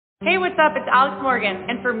Hey, what's up? It's Alex Morgan.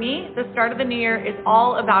 And for me, the start of the new year is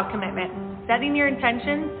all about commitment. Setting your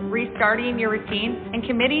intentions, restarting your routine, and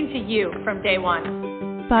committing to you from day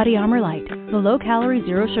one. Body Armor Light, the low-calorie,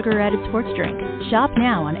 zero-sugar-added sports drink. Shop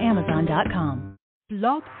now on Amazon.com.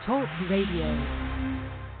 Blog Talk Radio.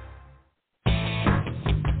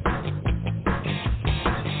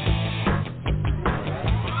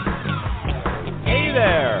 Hey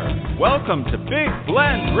there! Welcome to Big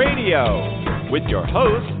Blend Radio with your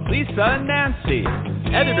hosts, Lisa and Nancy,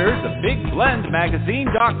 editors of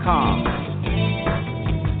BigBlendMagazine.com.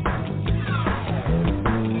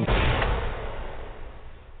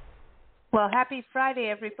 Well, happy Friday,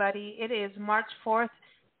 everybody. It is March 4th,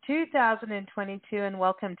 2022, and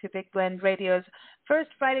welcome to Big Blend Radio's first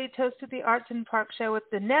Friday Toast to the Arts and Parks show with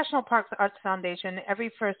the National Parks Arts Foundation. Every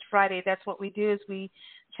first Friday, that's what we do, is we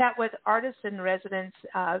chat with artists and residents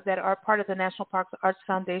that are part of the National Parks Arts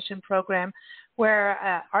Foundation program,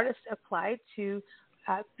 where artists apply to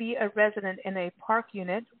be a resident in a park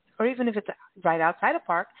unit, or even if it's right outside a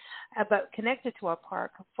park, but connected to a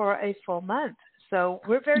park for a full month. So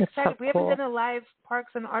we're very excited. We haven't done a live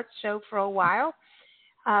parks and arts show for a while.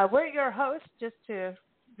 We're your hosts, just to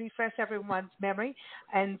refresh everyone's memory.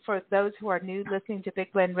 And for those who are new listening to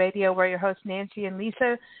Big Blend Radio, we're your hosts, Nancy and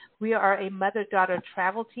Lisa. We are a mother-daughter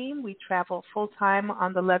travel team. We travel full-time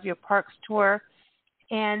on the Love Your Parks tour.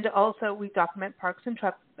 And also we document parks and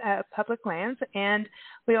public lands. And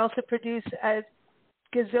we also produce a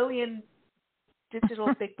gazillion digital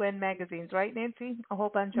Big Blend magazines, right, Nancy? A whole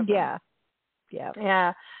bunch of them.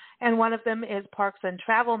 Yeah. And one of them is Parks and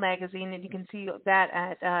Travel magazine, and you can see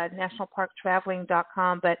that at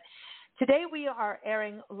nationalparktraveling.com. But today we are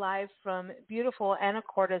airing live from beautiful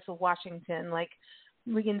Anacortes, Washington. Like,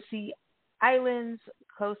 we can see islands,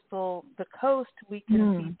 the coast. We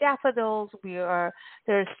can see daffodils. There are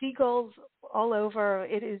seagulls all over.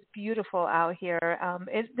 It is beautiful out here.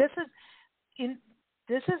 This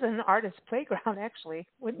is an artist's playground, actually.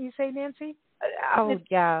 Wouldn't you say, Nancy? Oh,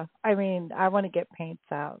 yeah. I mean, I want to get paints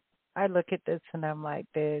out. I look at this and I'm like,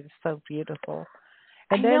 this is so beautiful.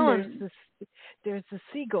 And then there's a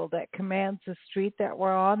seagull that commands the street that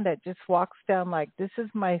we're on, that just walks down like, this is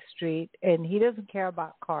my street, and he doesn't care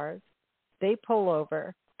about cars. They pull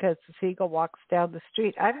over because the seagull walks down the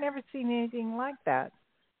street. I've never seen anything like that.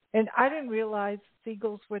 And I didn't realize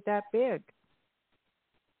seagulls were that big.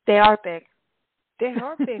 They are big. They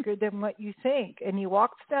are bigger than what you think. And he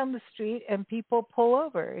walks down the street and people pull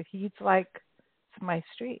over. He's like, it's my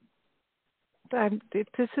street.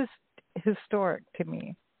 This is historic to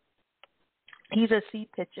me. He's a sea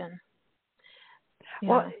pigeon. Yeah.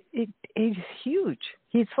 Well, he's huge.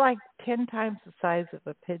 He's like 10 times the size of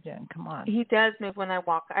a pigeon. Come on. He does move when I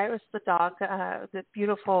walk. Iris, the dog, the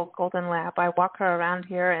beautiful golden lab, I walk her around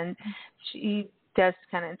here, and she does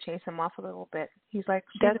kind of chase him off a little bit. He's a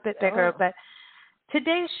bit bigger, but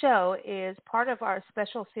today's show is part of our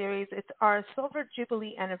special series. It's our Silver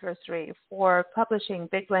Jubilee anniversary for publishing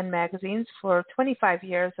Big Blend magazines for 25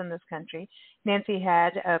 years in this country. Nancy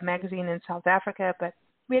had a magazine in South Africa, but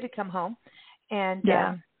we had to come home and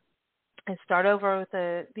start over with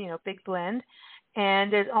Big Blend.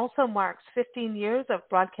 And it also marks 15 years of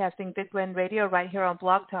broadcasting Big Blend Radio right here on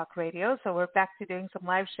Blog Talk Radio. So we're back to doing some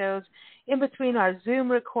live shows in between our Zoom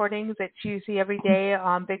recordings that you see every day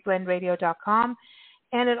on BigBlendRadio.com.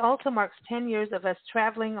 And it also marks 10 years of us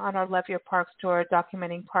traveling on our Love Your Parks tour,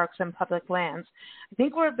 documenting parks and public lands. I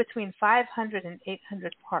think we're between 500 and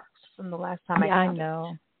 800 parks from the last time I counted. I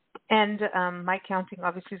know. And my counting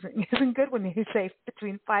obviously isn't good when you say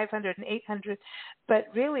between 500 and 800. But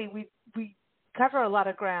really, we cover a lot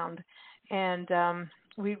of ground. And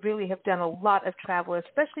we really have done a lot of travel,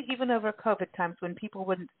 especially even over COVID times when people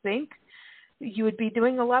wouldn't think you would be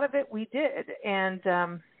doing a lot of it. We did. And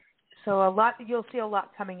so you'll see a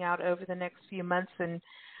lot coming out over the next few months and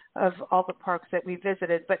of all the parks that we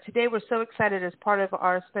visited. But today we're so excited as part of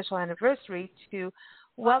our special anniversary to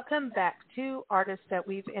welcome back two artists that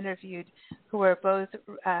we've interviewed who are both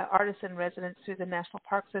artists in residence through the National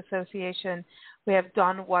Parks Association. We have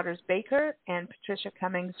Dawn Waters Baker and Patricia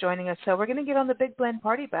Cummings joining us. So we're going to get on the Big Blend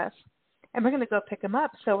party bus and we're going to go pick them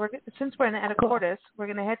up. So since we're in Anacortes, we're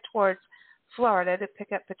going to head towards Florida to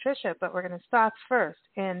pick up Patricia, but we're going to stop first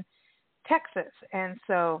in Texas. And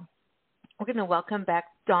so we're going to welcome back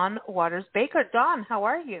Dawn Waters Baker. Dawn, how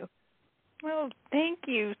are you? Well, thank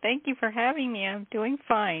you. Thank you for having me. I'm doing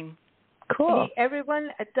fine. Cool. Hey, everyone,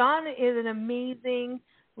 Dawn is an amazing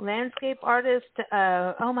landscape artist.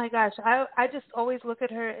 Oh, my gosh. I just always look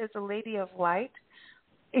at her as a lady of light.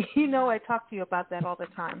 You know, I talk to you about that all the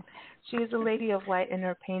time. She is a lady of light in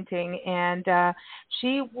her painting, and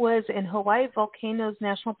she was in Hawaii Volcanoes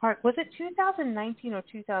National Park. Was it 2019 or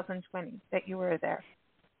 2020 that you were there?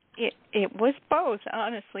 It was both,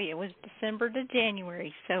 honestly. It was December to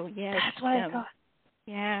January, so yes. That's what I thought.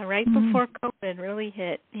 Yeah, right before COVID really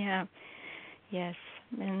hit. Yeah, yes.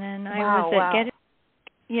 And then I was at Gettysburg.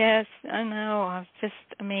 Yes, I know. It's just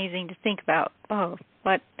amazing to think about. Oh,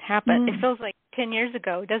 what happened? It feels like 10 years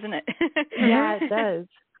ago, doesn't it? Yeah, it does.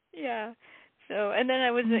 Yeah. So, and then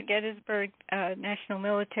I was at Gettysburg National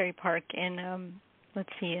Military Park in, in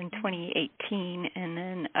 2018, and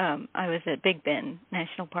then I was at Big Bend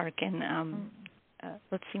National Park in,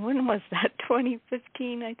 when was that?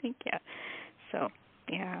 2015, I think. Yeah. So,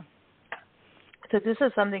 yeah. So this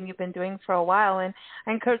is something you've been doing for a while, and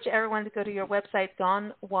I encourage everyone to go to your website,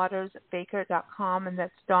 DawnWatersBaker.com, and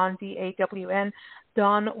that's Dawn, D-A-W-N,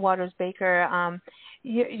 Dawn Waters Baker.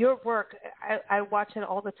 Your work, I watch it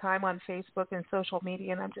all the time on Facebook and social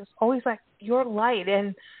media, and I'm just always like, your light.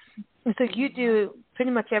 And so you do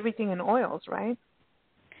pretty much everything in oils, right?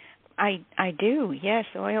 I do, yes.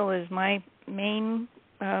 Oil is my main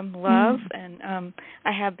love, and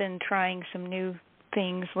I have been trying some new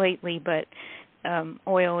things lately, but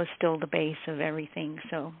oil is still the base of everything,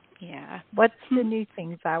 so yeah. What's the new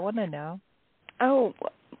things? I want to know. Oh,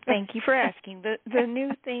 thank you for asking. The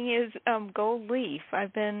new thing is gold leaf.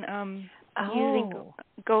 I've been using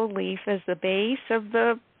gold leaf as the base of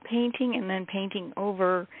the painting, and then painting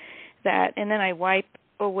over that, and then I wipe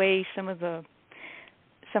away some of the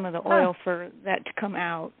oil for that to come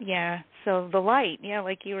out. Yeah. So the light, yeah,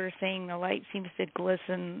 like you were saying, the light seems to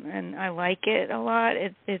glisten, and I like it a lot.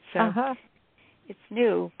 It's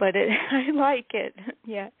new, but I like it.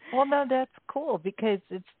 Yeah. Well, no, that's cool because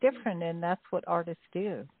it's different, and that's what artists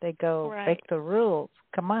do. They go break the rules.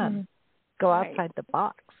 Come on, go outside the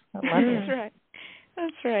box. I love it. That's right.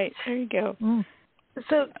 That's right. There you go.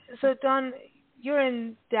 So Dawn, you're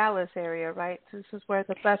in Dallas area, right? So this is where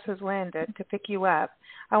the bus has landed to pick you up.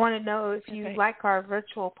 I want to know if you like our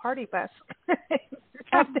virtual party bus.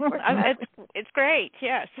 It's great.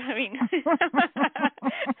 Yes, I mean,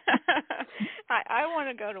 I want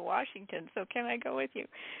to go to Washington, so can I go with you?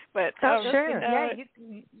 But sure, yeah, you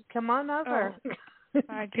come on over.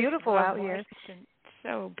 It's beautiful out here.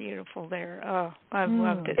 So beautiful there. Oh, I've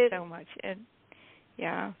loved it so much, and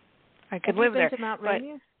yeah, I could live there. Have you been to Mount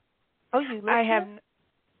Rainier? Oh, you live there?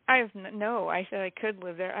 No. I said I could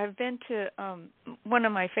live there. I've been to one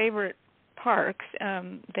of my favorite parks.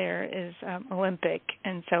 There is Olympic,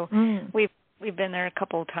 and so we've been there a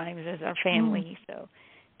couple of times as our family. So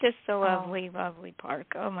just a lovely park.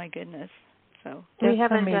 Oh my goodness. So we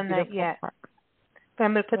haven't done that yet. But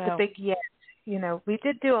I'm going to put the big yet. You know, we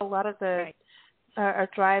did do a lot of the our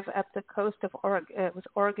drive up the coast of Oregon. It was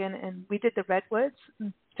Oregon, and we did the redwoods,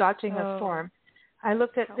 dodging a storm. I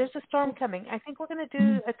looked at, there's a storm coming. I think we're going to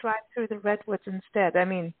do a drive through the redwoods instead. I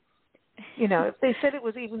mean, you know, if they said it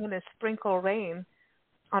was even going to sprinkle rain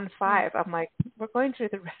on 5, I'm like, we're going through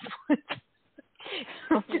the redwoods.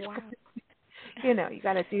 You know, you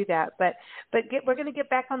got to do that. But we're going to get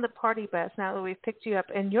back on the party bus now that we've picked you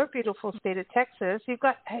up in your beautiful state of Texas. You've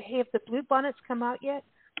got, have the blue bonnets come out yet?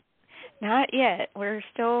 Not yet. We're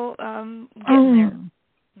still getting there.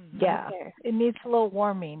 Yeah, it needs a little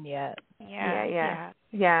warming yet. Yeah.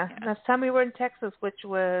 Last time we were in Texas, which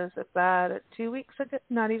was about 2 weeks ago,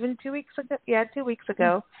 not even 2 weeks ago. Yeah, 2 weeks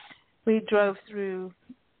ago, we drove through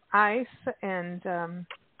ice, and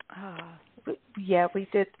we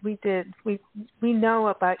did. We know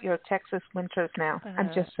about your Texas winters now.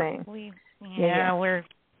 I'm just saying.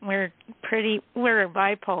 We're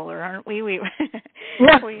bipolar, aren't we?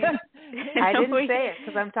 I didn't say it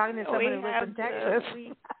because I'm talking to someone who lives in Texas.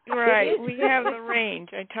 We have the range.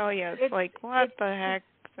 I tell you, it's like what the heck.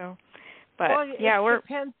 So, but it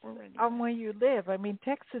depends on where you live. I mean,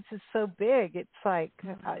 Texas is so big; it's like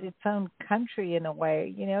its own country in a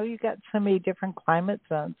way. You know, you got so many different climate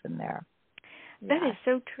zones in there. That is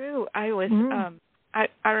so true. I was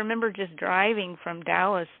I remember just driving from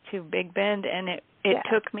Dallas to Big Bend, and it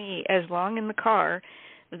took me as long in the car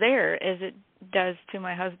there as it does to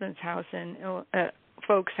my husband's house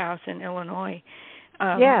folks' house in Illinois.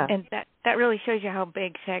 And that really shows you how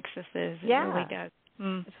big Texas is. It really does.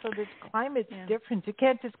 So the climate's different. You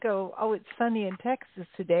can't just go, it's sunny in Texas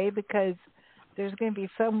today, because there's going to be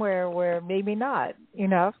somewhere where maybe not, you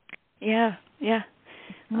know? Yeah.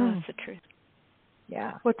 That's the truth.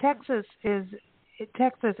 Yeah. Well, Texas is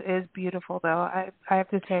beautiful, though. I have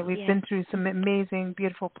to say, we've been through some amazing,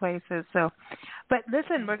 beautiful places. So, But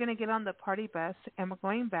listen, we're going to get on the party bus, and we're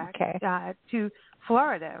going back Okay. to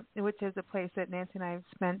Florida, which is a place that Nancy and I have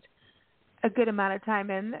spent a good amount of time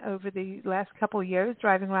in over the last couple of years,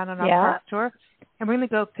 driving around on our park tour. And we're going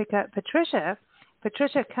to go pick up Patricia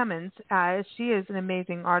Cummins. She is an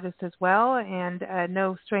amazing artist as well, and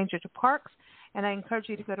no stranger to parks. And I encourage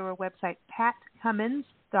you to go to her website,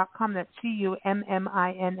 patcummins.com. That's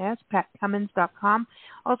CUMMINS, patcummins.com.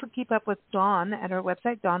 Also keep up with Dawn at her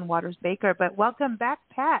website, Dawn Waters Baker. But welcome back,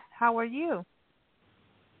 Pat. How are you?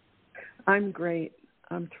 I'm great.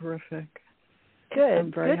 I'm terrific. Good.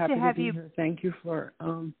 I'm very happy to be here. Thank you for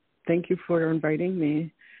inviting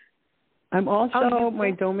me. I'm also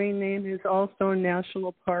my domain name is also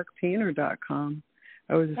nationalparkpainter.com.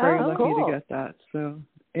 I was very lucky to get that. So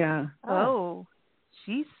yeah. Oh,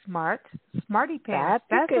 she's smart. Smarty pants.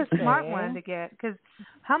 That's a smart one to get. Because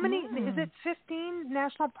how many? Is it 15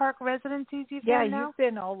 national park residencies you've done now? Yeah, you've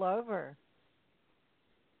been all over.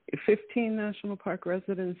 15 national park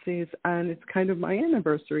residencies, and it's kind of my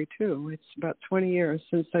anniversary too. It's about 20 years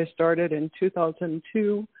since I started in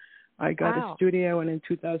 2002. I got a studio, and in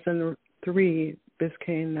 2003,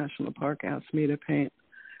 Biscayne National Park asked me to paint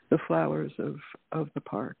the flowers of the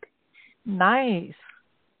park. Nice.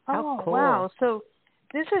 How cool. Wow. So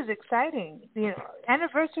this is exciting.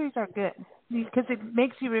 Anniversaries are good because it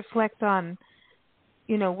makes you reflect on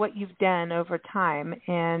what you've done over time.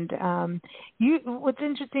 And what's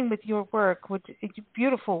interesting with your work, which is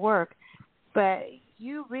beautiful work, but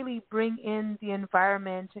you really bring in the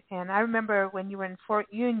environment. And I remember when you were in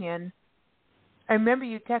Fort Union, I remember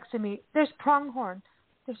you texted me, there's pronghorn.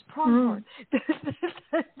 There's pronghorn.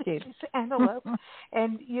 There's antelope.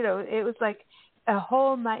 And, it was like a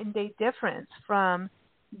whole night and day difference from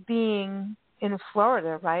being in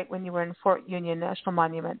Florida, right, when you were in Fort Union National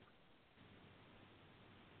Monument.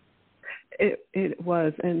 It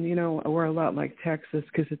was, and we're a lot like Texas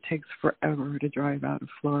because it takes forever to drive out of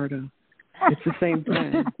Florida. It's the same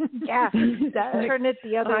thing. Yeah, turn it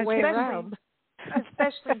the other way around.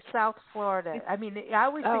 Especially South Florida. I mean, I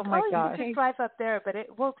always think, you can drive up there, but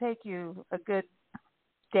it will take you a good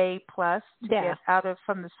day plus to get out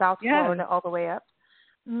from the South Florida all the way up.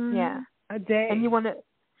 Yeah, a day. And you want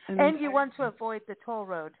to avoid the toll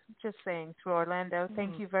road. Just saying, through Orlando.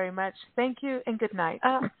 Thank you very much. Thank you, and good night.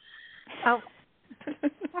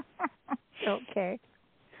 Okay.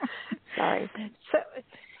 Sorry.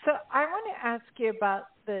 So I want to ask you about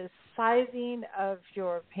the sizing of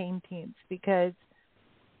your paintings because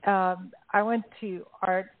I went to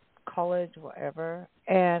art college, whatever,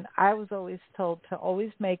 and I was always told to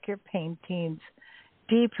always make your paintings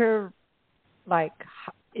deeper,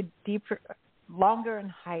 longer in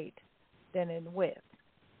height than in width.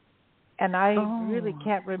 And I really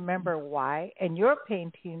can't remember why. And your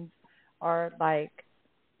paintings are like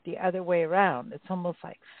the other way around. It's almost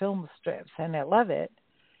like film strips, and I love it.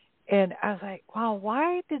 And I was like, wow,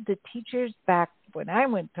 why did the teachers back when I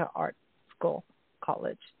went to art school,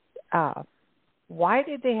 college, why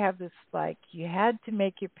did they have this, like, you had to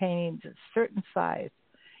make your paintings a certain size?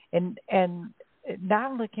 And now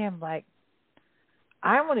I'm looking, I'm like,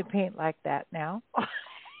 I want to paint like that now.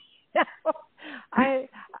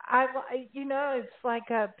 It's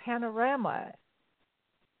like a panorama.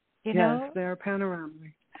 Yes, they're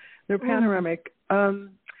panoramic. They're panoramic.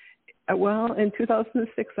 Well, in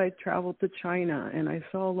 2006, I traveled to China, and I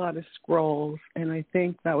saw a lot of scrolls, and I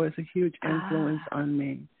think that was a huge influence on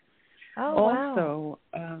me. Also,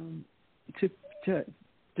 to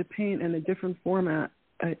paint in a different format,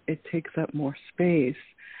 it takes up more space.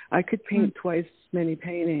 I could paint twice as many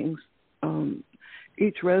paintings.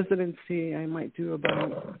 Each residency, I might do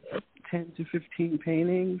about 10 to 15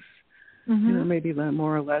 paintings, maybe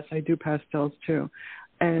more or less. I do pastels, too.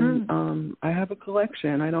 And I have a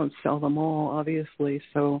collection. I don't sell them all, obviously,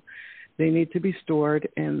 so they need to be stored,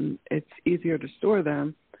 and it's easier to store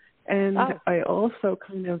them. And I also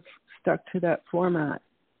kind of stuck to that format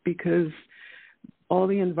because all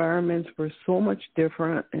the environments were so much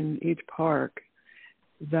different in each park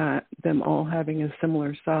that them all having a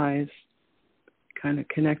similar size kind of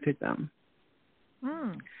connected them.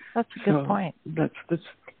 That's a good point.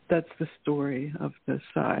 That's the story of the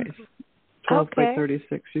size. 12 by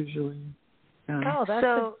 36 usually.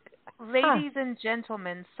 Ladies and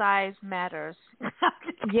gentlemen, size matters.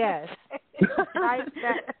 Yes. Size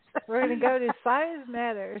matters. We're going to go to size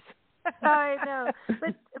matters. I know.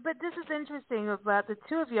 But this is interesting about the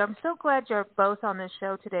two of you. I'm so glad you're both on the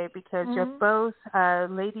show today because you're both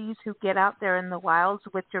ladies who get out there in the wilds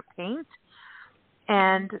with your paint.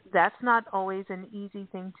 And that's not always an easy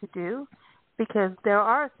thing to do. because there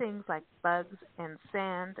are things like bugs and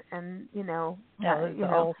sand and,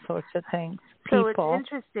 all sorts of things. So People. it's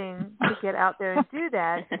interesting to get out there and do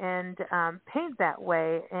that and paint that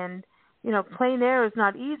way. And, plein air is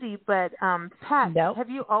not easy, but Pat, have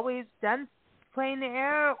you always done plein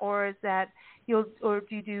air, or is that or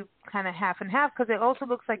do you do kind of half and half? Because it also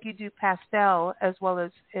looks like you do pastel as well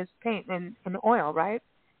as paint and oil, right?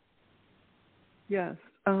 Yes.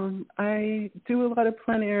 I do a lot of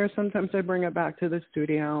plein air. Sometimes I bring it back to the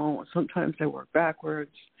studio. Sometimes I work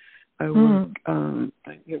backwards. I work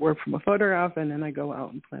from a photograph, and then I go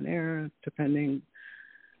out in plein air, depending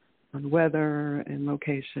on weather and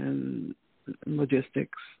location and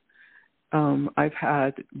logistics. I've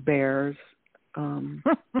had bears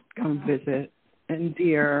come visit, and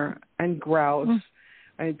deer and grouse.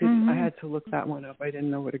 I had to look that one up. I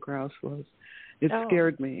didn't know what a grouse was. It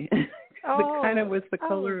scared me. It kind of was the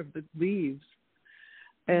color of the leaves.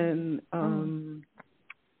 And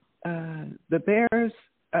the bears,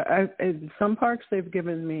 in some parks they've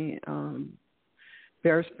given me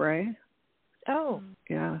bear spray. Oh.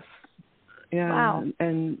 Yes. Yeah. Wow.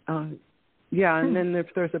 And then if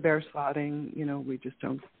there's a bear spotting, we just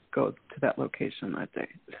don't go to that location that day.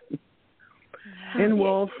 And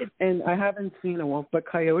wolf, and I haven't seen a wolf, but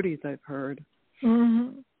coyotes I've heard.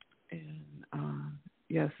 Mm-hmm. And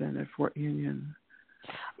yes, and at Fort Union.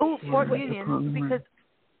 Oh, Fort Union, because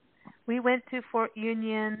we went to Fort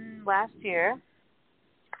Union last year,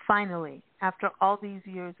 finally, after all these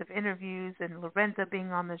years of interviews and Lorenza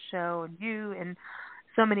being on the show and you and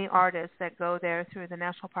so many artists that go there through the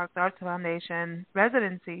National Parks Arts Foundation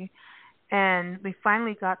residency. And we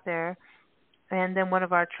finally got there, and then one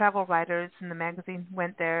of our travel writers in the magazine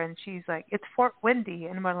went there, and she's like, "It's Fort Windy,"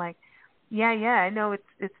 and we're like, "Yeah, I know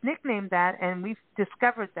it's nicknamed that, and we've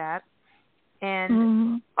discovered that."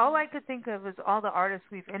 And all I could think of is all the artists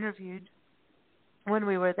we've interviewed when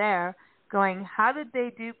we were there, going, "How did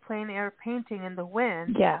they do plein air painting in the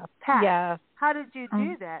wind?" Yeah, Pat, how did you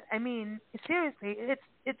do that? I mean, seriously,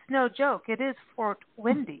 it's no joke. It is Fort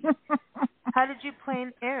Windy. How did you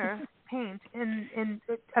plein air paint? And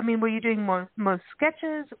I mean, were you doing most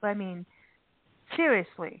sketches? I mean,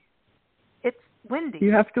 seriously, it's windy.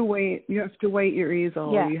 You have to weight your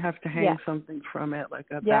easel. Yeah. You have to hang something from it, like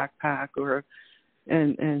a backpack,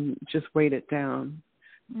 and just weight it down.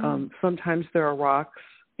 Sometimes there are rocks,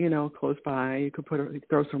 close by. You could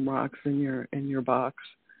throw some rocks in your box,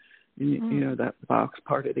 that box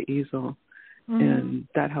part of the easel, and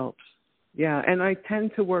that helps. Yeah, and I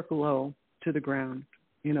tend to work low to the ground.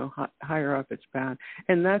 Higher up it's bad,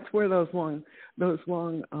 and that's where those long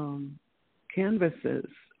canvases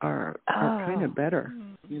are kind of better.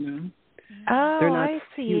 Oh, they're not I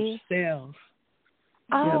see. huge sails.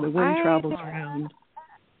 Oh, the wind travels around.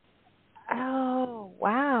 Oh,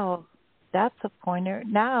 wow, that's a pointer.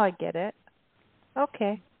 Now I get it.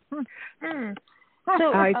 Okay.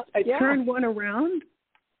 So I turned one around.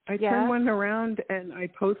 Turned one around, and I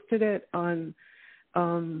posted it on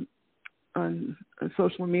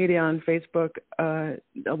social media, on Facebook. A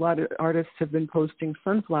lot of artists have been posting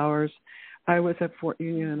sunflowers. I was at Fort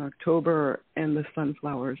Union in October, and the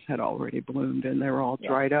sunflowers had already bloomed, and they were all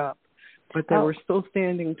dried up, but they were still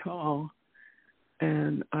standing tall.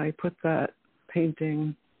 And I put that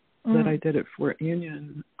painting that I did at Fort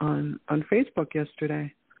Union on Facebook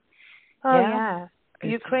yesterday. Oh, yeah.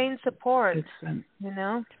 Ukraine support,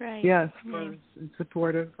 That's right. Yes, in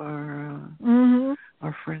support of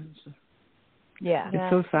our friends. Yeah. It's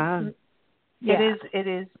so sad. It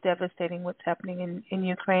is devastating what's happening in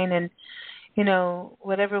Ukraine, and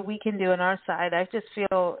whatever we can do on our side, I just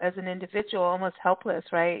feel as an individual almost helpless,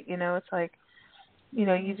 right? It's like,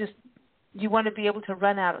 you want to be able to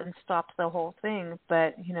run out and stop the whole thing,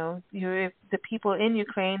 but if the people in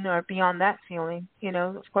Ukraine are beyond that feeling,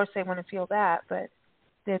 of course they want to feel that, but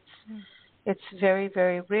it's very,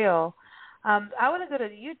 very real. I want to go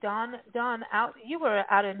to you, Dawn. Dawn, you were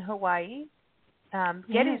out in Hawaii.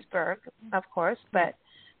 Gettysburg, of course, but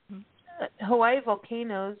Hawaii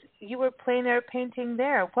volcanoes, you were plein air painting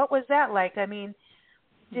there. What was that like? I mean,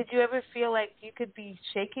 did you ever feel like you could be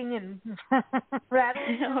shaking and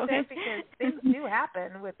rattling there? Because things do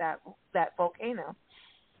happen with that volcano.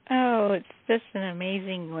 Oh, it's just an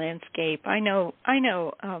amazing landscape. I know.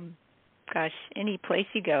 Gosh, any place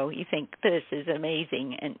you go, you think this is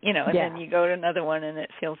amazing, and and then you go to another one, and it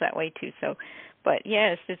feels that way too. So, but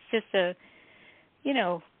yes, it's just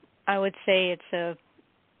I would say it's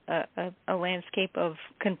a landscape of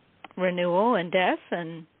renewal and death,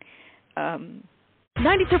 and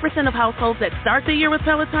 92% of households that start the year with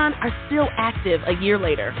Peloton are still active a year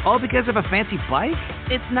later. All because of a fancy bike?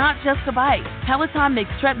 It's not just a bike. Peloton makes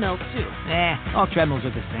treadmills too. All treadmills are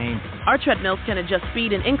the same. Our treadmills can adjust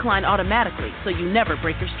speed and incline automatically, so you never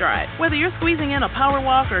break your stride. Whether you're squeezing in a power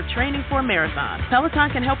walk or training for a marathon, Peloton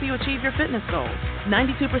can help you achieve your fitness goals.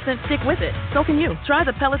 92% stick with it. So can you. Try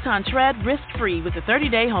the Peloton Tread risk-free with a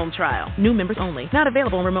 30-day home trial. New members only. Not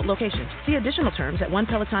available in remote locations. See additional terms at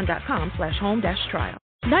onepeloton.com/home-trial.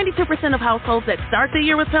 92% of households that start the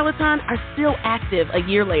year with Peloton are still active a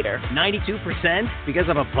year later. 92% because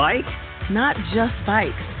of a bike? Not just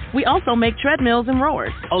bikes. We also make treadmills and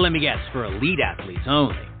rowers. Oh, let me guess, for elite athletes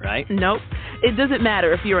only, right? Nope. It doesn't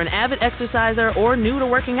matter if you're an avid exerciser or new to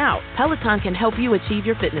working out. Peloton can help you achieve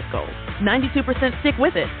your fitness goals. 92% stick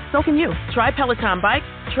with it. So can you. Try Peloton bike,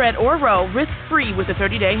 tread, or row risk-free with a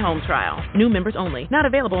 30-day home trial. New members only. Not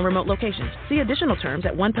available in remote locations. See additional terms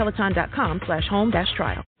at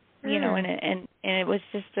onepeloton.com/home-trial. You know, and it was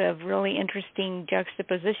just a really interesting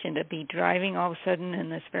juxtaposition to be driving all of a sudden in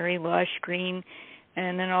this very lush green,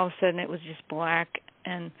 and then all of a sudden it was just black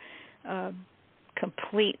and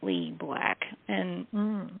completely black, and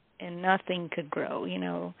nothing could grow, you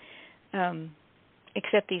know,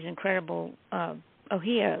 except these incredible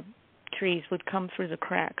ohia trees would come through the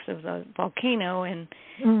cracks of the volcano, and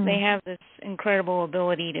they have this incredible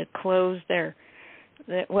ability to close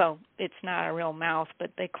well, it's not a real mouth, but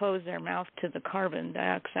they close their mouth to the carbon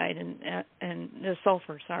dioxide and the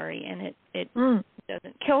sulfur, and it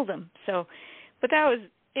doesn't kill them. So, but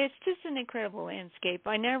it's just an incredible landscape.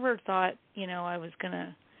 I never thought, you know, I was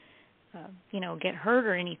gonna, get hurt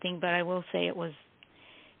or anything, but I will say it was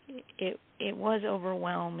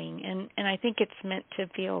overwhelming, and I think it's meant to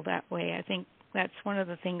feel that way. I think that's one of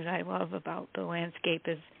the things I love about the landscape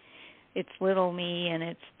is it's little me and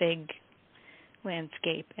it's big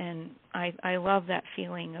landscape, and I love that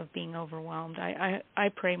feeling of being overwhelmed. I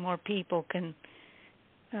pray more people can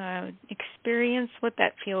experience what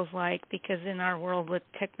that feels like, because in our world with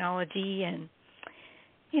technology and,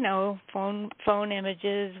 you know, phone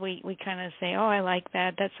images, we kind of say, oh, I like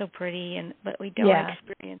that's so pretty, but we don't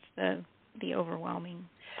experience the overwhelming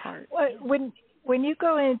part. When you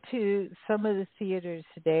go into some of the theaters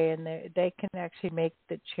today, and they can actually make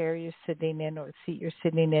the chair you're sitting in or seat you're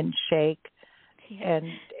sitting in shake,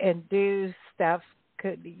 and do stuff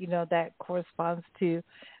that corresponds to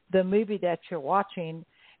the movie that you're watching,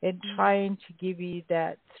 and trying to give you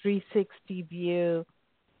that 360 view,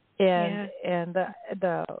 and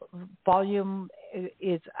the volume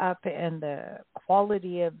is up and the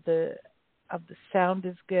quality of the sound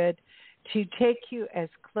is good, to take you as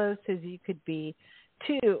close as you could be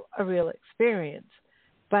to a real experience.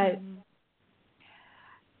 But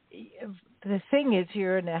the thing is,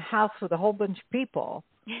 you're in a house with a whole bunch of people.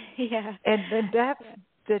 Yeah. And that's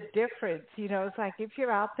the difference. You know, it's like if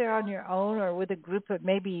you're out there on your own or with a group of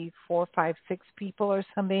maybe 4, 5, 6 people or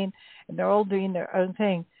something, and they're all doing their own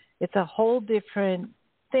thing, it's a whole different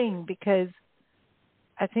thing, because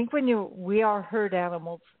I think when we are herd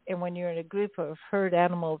animals, and when you're in a group of herd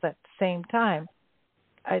animals at the same time,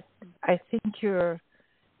 I think you're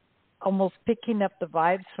almost picking up the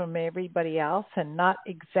vibes from everybody else, and not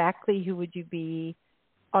exactly who would you be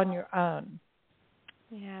on your own.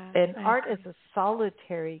 Yeah. And art is a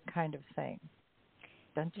solitary kind of thing,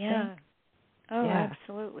 don't you think? Oh,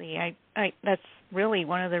 absolutely. I that's really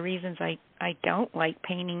one of the reasons I don't like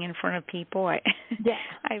painting in front of people. I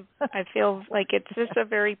feel like it's just a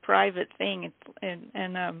very private thing.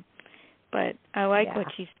 But I like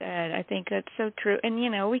what you said. I think that's so true. And you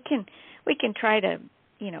know, we can try to,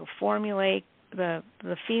 you know, formulate the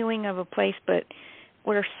feeling of a place, but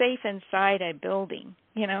we're safe inside a building.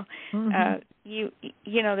 You know, you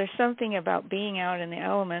know, there's something about being out in the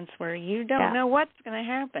elements where you don't know what's going to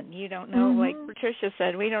happen. You don't know, like Patricia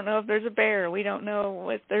said, we don't know if there's a bear. We don't know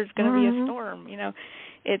if there's going to be a storm. You know,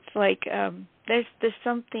 it's like there's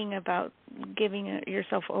something about giving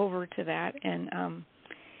yourself over to that, and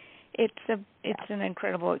it's an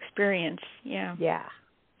incredible experience. Yeah.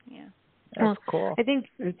 That's cool. I think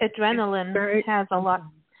adrenaline has a lot.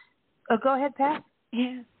 Oh, go ahead, Pat.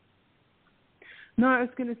 Yeah. No, I was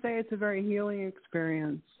going to say it's a very healing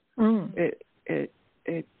experience. It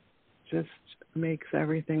just makes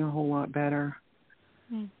everything a whole lot better.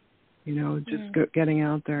 You know, just getting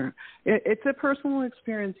out there. It's a personal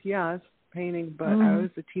experience, yes, painting, but I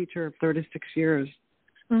was a teacher of 36 years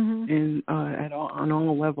on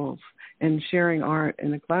all levels, and sharing art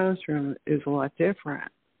in the classroom is a lot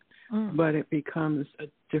different. But it becomes a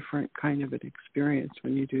different kind of an experience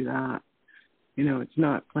when you do that. You know, it's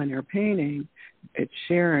not plein air painting, it's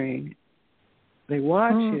sharing. They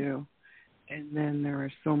watch you, and then there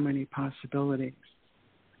are so many possibilities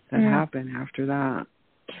that happen after that.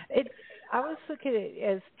 I was looking at it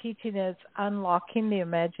as teaching as unlocking the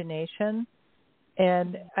imagination,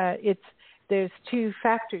 and there's two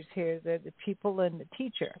factors here: the pupil and the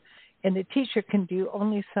teacher. And the teacher can do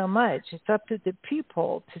only so much. It's up to the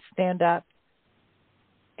pupil to stand up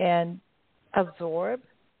and absorb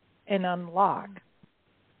and unlock,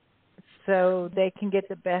 so they can get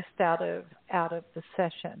the best out of the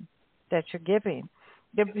session that you're giving.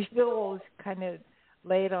 The pupil is kind of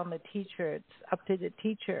laid on the teacher. It's up to the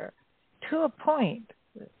teacher to a point,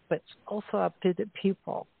 but it's also up to the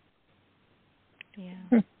pupil.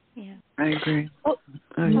 Yeah. Yeah, I agree. Well,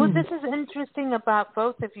 this is interesting about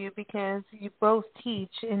both of you because you both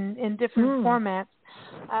teach in different formats.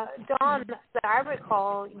 Dawn, that I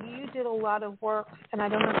recall, you did a lot of work, and I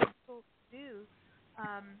don't know if you still do,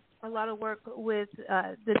 a lot of work with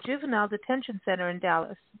the Juvenile Detention Center in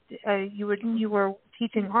Dallas. You were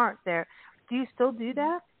teaching art there. Do you still do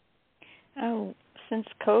that? Oh, since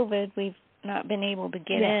COVID, we've not been able to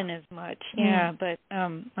get in as much. Yeah, but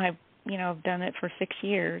I've done it for 6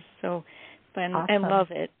 years, so I love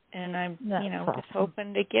it, and I'm just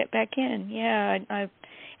hoping to get back in. Yeah,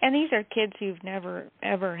 and these are kids who've never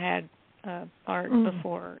ever had art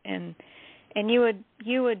before, and you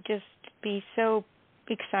would just be so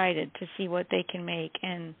excited to see what they can make,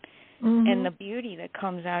 and the beauty that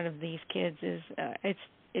comes out of these kids is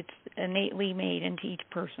it's innately made into each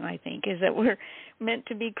person. I think is that we're meant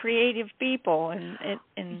to be creative people,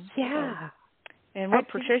 And what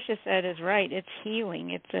Patricia said is right. It's healing.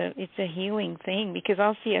 It's a healing thing, because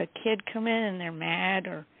I'll see a kid come in and they're mad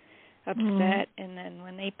or upset, and then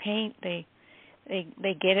when they paint, they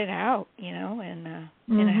get it out, in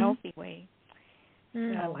a healthy way.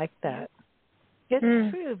 I like that.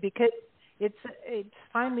 It's true, because it's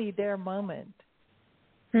finally their moment.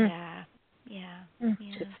 Yeah.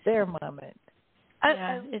 It's their moment.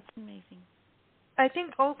 It's amazing. I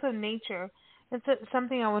think also nature. It's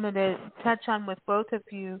something I wanted to touch on with both of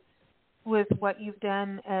you, with what you've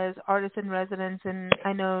done as artists in residence. And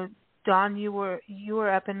I know, Dawn, you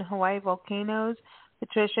were up in Hawaii volcanoes.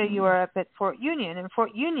 Patricia, you were up at Fort Union. And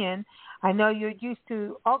Fort Union, I know you're used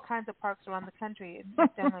to all kinds of parks around the country.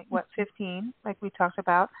 You've done 15, like we talked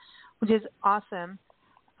about, which is awesome.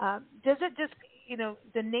 Does it just,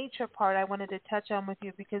 the nature part I wanted to touch on with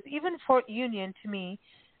you, because even Fort Union, to me,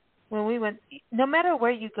 when we went, no matter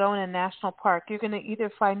where you go in a national park, you're going to either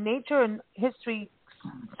find nature and history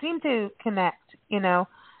seem to connect,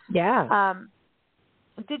 Yeah.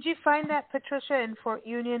 Did you find that, Patricia, in Fort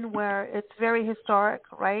Union, where it's very historic,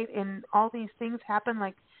 right? And all these things happen,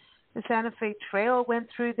 like the Santa Fe Trail went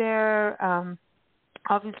through there.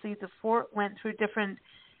 Obviously, the fort went through different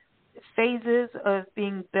phases of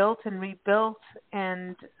being built and rebuilt,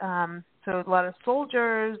 and so a lot of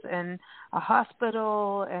soldiers and a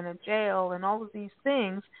hospital and a jail and all of these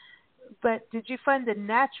things. But did you find the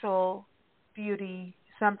natural beauty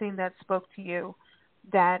something that spoke to you,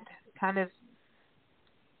 that kind of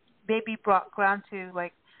maybe brought ground to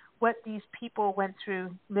like what these people went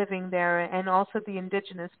through living there, and also the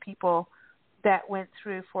indigenous people that went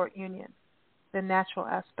through Fort Union, the natural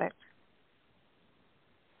aspect?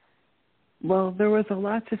 Well, there was a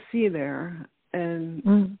lot to see there,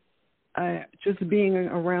 and I just being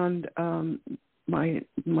around my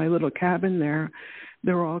little cabin there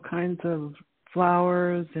were all kinds of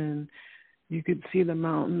flowers, and you could see the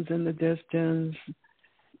mountains in the distance,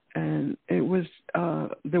 and it was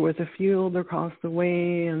there was a field across the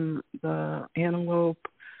way, and the antelope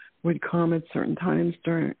would come at certain times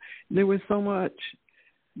there was so much,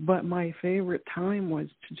 but my favorite time was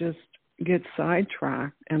to just get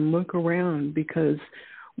sidetracked and look around, because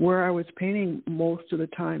where I was painting most of the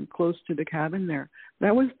time close to the cabin there,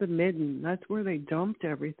 that was the midden. That's where they dumped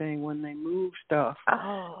everything when they moved stuff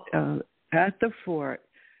at the fort.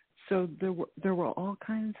 So there were all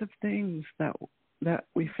kinds of things that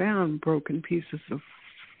we found, broken pieces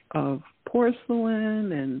of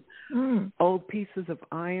porcelain and old pieces of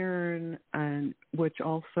iron, and which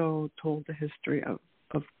also told the history of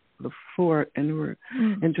the fort, and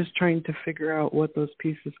and just trying to figure out what those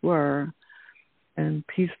pieces were and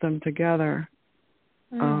piece them together.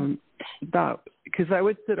 Because I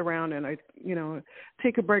would sit around and I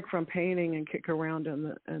take a break from painting and kick around in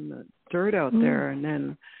the dirt out there, and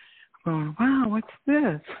then going, wow, what's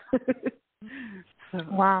this? So,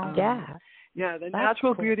 wow. Yeah, the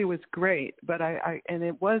natural beauty was great, but I and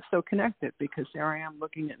it was so connected, because there I am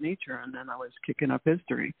looking at nature, and then I was kicking up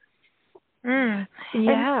history.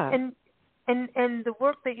 Yeah. And the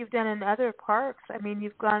work that you've done in other parks, I mean,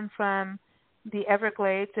 you've gone from the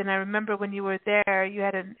Everglades, and I remember when you were there, you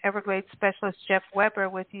had an Everglades specialist, Jeff Weber,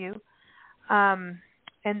 with you, and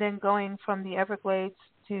then going from the Everglades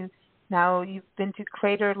to now you've been to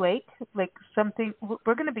Crater Lake, like something.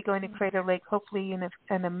 We're going to be going to Crater Lake hopefully in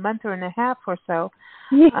a month or and a half or so.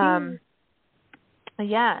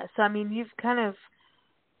 Yeah, so I mean, you've kind of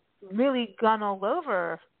really gone all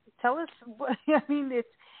over. Tell us, I mean, it's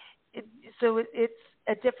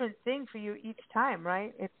a different thing for you each time,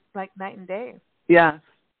 right? It's like night and day. Yes.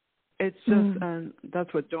 It's just,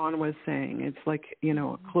 that's what Dawn was saying. It's like,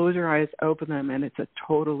 close your eyes, open them, and it's a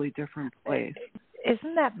totally different place.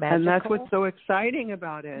 Isn't that magical? And that's what's so exciting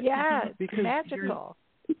about it. Yeah, because it's magical.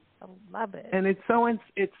 I love it. And it's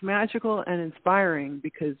magical and inspiring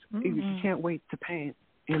because you can't wait to paint.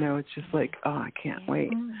 It's just like, oh, I can't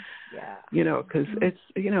wait. Yeah. Because it's,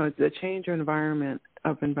 the change of environment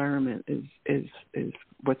is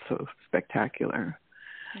what's so spectacular.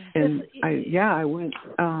 And I went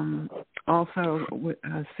also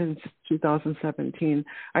since 2017.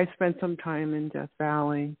 I spent some time in Death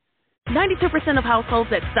Valley. 92% of households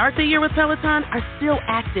that start the year with Peloton are still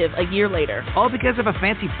active a year later. All because of a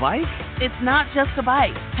fancy bike? It's not just a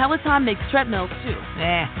bike. Peloton makes treadmills too.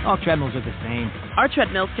 All treadmills are the same. Our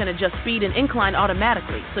treadmills can adjust speed and incline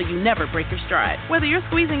automatically, so you never break your stride. Whether you're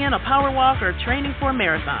squeezing in a power walk or training for a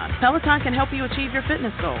marathon, Peloton can help you achieve your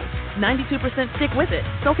fitness goals. 92% stick with it.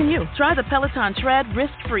 So can you. Try the Peloton Tread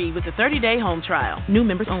risk-free with a 30-day home trial. New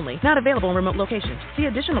members only. Not available in remote locations. See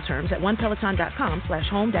additional terms at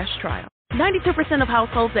onepeloton.com/home-trial. 92% of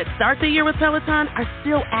households that start the year with Peloton are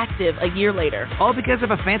still active a year later. All because of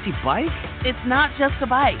a fancy bike? It's not just a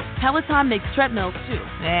bike. Peloton makes treadmills too.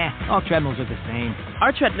 All treadmills are the same.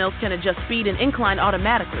 Our treadmills can adjust speed and incline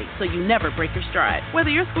automatically, so you never break your stride. Whether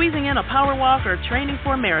you're squeezing in a power walk or training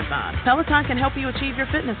for a marathon, Peloton can help you achieve your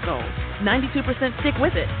fitness goals. 92% stick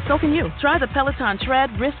with it. So can you. Try the Peloton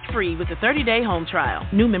Tread risk-free with a 30-day home trial.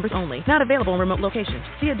 New members only. Not available in remote locations.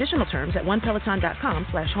 See additional terms at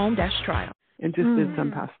onepeloton.com/home-trial. And just did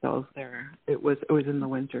some pastels there. It was in the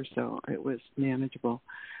winter, so it was manageable.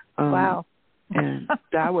 Wow. And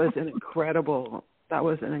that was an incredible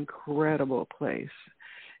place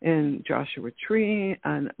in Joshua Tree.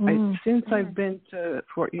 And since I've been to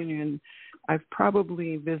Fort Union, I've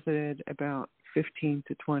probably visited about 15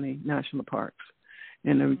 to 20 national parks,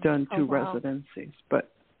 and I've done 2 residencies.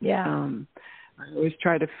 But I always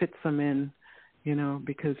try to fit some in,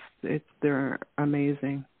 because they're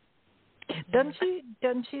amazing. Don't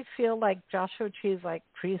you feel like Joshua Tree is like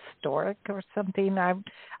prehistoric or something? I'm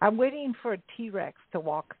waiting for a T-Rex to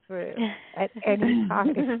walk through at any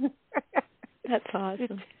time. That's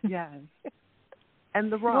awesome. Yes. And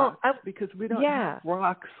the rocks, because we don't have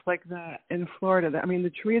rocks like that in Florida. I mean, the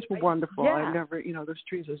trees were wonderful. I never, those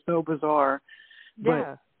trees are so bizarre.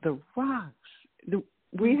 But the rocks,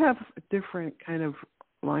 we have a different kind of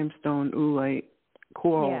limestone, oolite,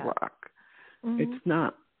 coral rock. It's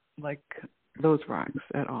not like those rocks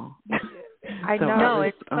at all. I know. No,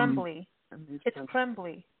 it's crumbly. It's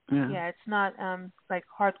crumbly. Yeah, it's not like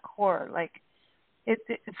hardcore. Like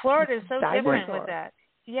Florida is so different with that.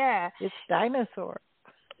 Yeah, it's dinosaur.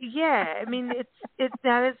 Yeah, I mean that is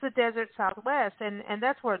the desert Southwest, and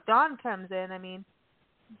that's where Dawn comes in. I mean,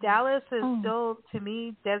 Dallas is still to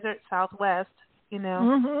me desert Southwest.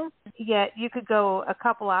 Yet you could go a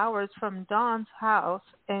couple hours from Dawn's house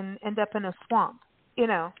and end up in a swamp. I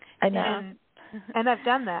know. And I've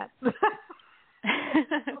done that.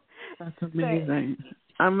 That's amazing.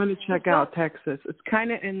 I'm going to check out Texas. It's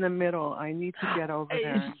kind of in the middle. I need to get over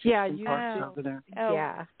there. Yeah, you over there. Oh,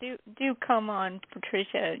 yeah. Do come on,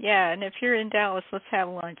 Patricia. Yeah, and if you're in Dallas, let's have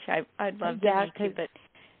lunch. I'd love to meet you. But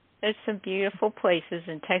there's some beautiful places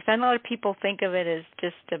in Texas. I know a lot of people think of it as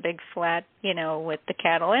just a big flat, with the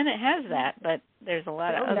cattle, and it has that. But there's a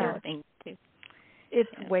lot of other things too. It's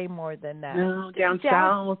way more than that. No, down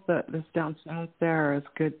south, this down south there is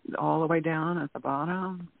good all the way down at the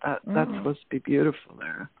bottom. That's supposed to be beautiful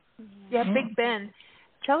there. Yeah, Big Bend.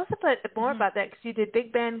 Tell us a bit more about that, because you did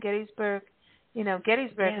Big Bend, Gettysburg.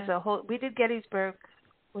 Gettysburg is a whole. We did Gettysburg.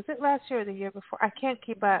 Was it last year or the year before? I can't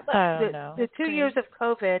keep up. I don't know. The 2 years of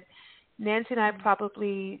COVID, Nancy and I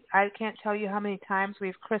I can't tell you how many times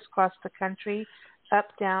we've crisscrossed the country,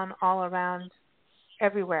 up, down, all around,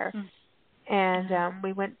 everywhere. And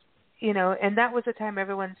we went, and that was the time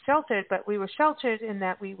everyone's sheltered, but we were sheltered in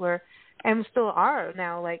that we were, and we still are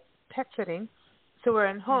now, like pet sitting. So we're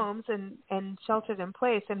in homes and sheltered in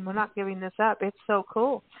place, and we're not giving this up. It's so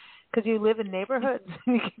cool because you live in neighborhoods.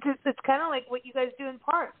 It's kind of like what you guys do in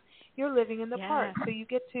parks. You're living in the park, so you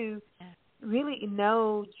get to really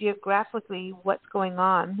know geographically what's going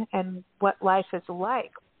on and what life is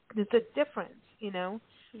like there's a difference,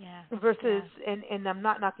 versus and I'm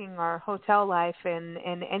not knocking our hotel life and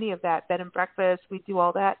any of that, bed and breakfast. We do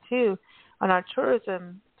all that too on our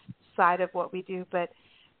tourism side of what we do, but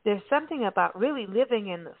there's something about really living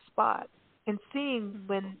in the spot and seeing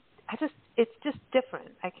when it's just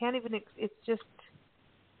different. I can't even. It's just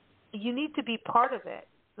you need to be part of it.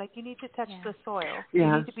 Like you need to touch the soil.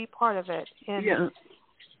 Yeah. You need to be part of it. And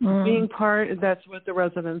being part, that's what the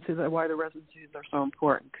residencies, why the residencies are so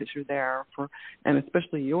important, because you're there for, and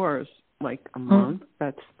especially yours, like a month.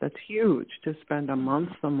 That's huge to spend a month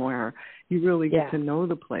somewhere. You really get to know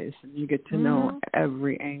the place, and you get to know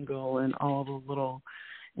every angle and all the little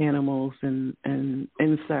animals and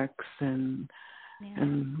insects and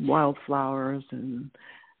wildflowers and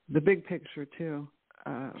the big picture too.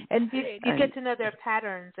 And you get to know their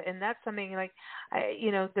patterns, and that's something like,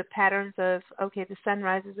 the patterns of, okay, the sun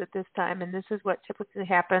rises at this time, and this is what typically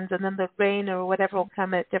happens, and then the rain or whatever will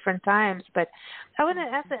come at different times. But I want to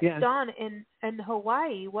ask that, Dawn, in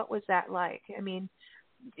Hawaii, what was that like? I mean,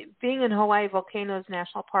 being in Hawaii Volcanoes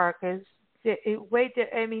National Park is way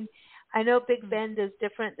different. I mean, I know Big Bend is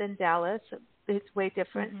different than Dallas. It's way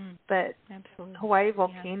different, but absolutely. Hawaii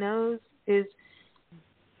Volcanoes is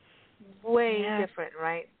way different,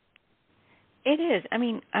 right? It is. I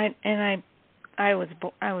mean, I was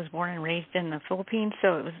born and raised in the Philippines,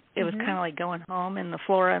 so it was kind of like going home in the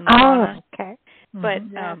flora and the fauna. Oh, okay.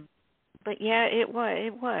 But yeah, it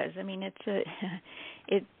was. I mean, it's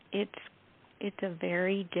a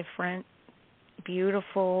very different,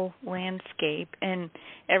 beautiful landscape, and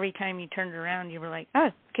every time you turned around, you were like, oh,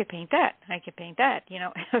 I could paint that. It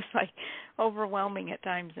was like overwhelming at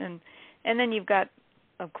times, and then you've got,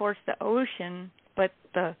 of course, the ocean, but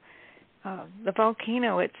the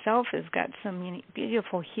volcano itself has got some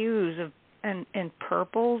beautiful hues of and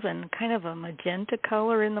purples and kind of a magenta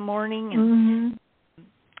color in the morning,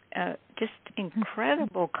 and just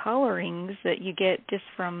incredible colorings that you get just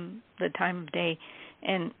from the time of day.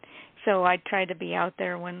 And so I try to be out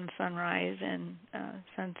there when sunrise and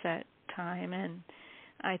sunset time, and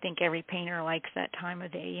I think every painter likes that time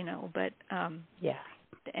of day, but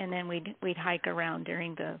and then we'd hike around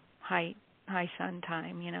during the high sun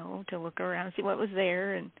time, to look around, see what was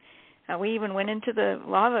there, and we even went into the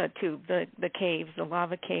lava tube, the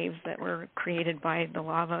lava caves that were created by the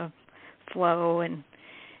lava flow, and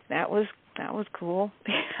that was cool.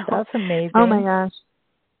 That's amazing. Oh my gosh.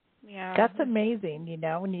 Yeah. That's amazing,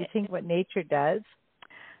 when you think what nature does.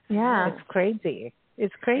 Yeah. It's crazy.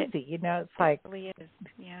 It's like it really is.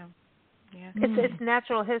 Yeah. Yeah. It's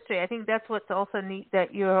natural history. I think that's what's also neat,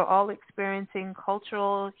 that you're all experiencing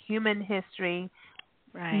cultural, human history,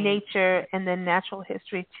 nature, and then natural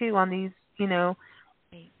history too on these,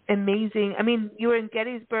 amazing. I mean, you were in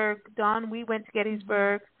Gettysburg, Dawn. We went to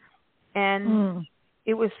Gettysburg, and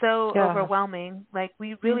it was so overwhelming. Like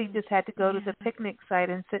we really just had to go to the picnic site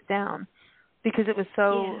and sit down because it was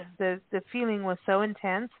so the feeling was so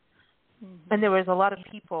intense. And there was a lot of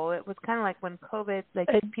people. It was kind of like when COVID,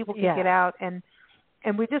 people could get out, and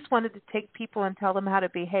we just wanted to take people and tell them how to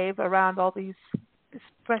behave around all these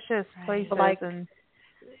precious places, and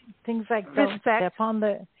things like don't step on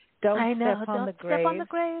the graves. Step on the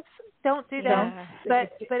graves. Don't do that.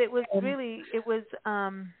 But it was really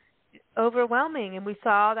overwhelming, and we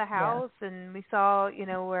saw the house, and we saw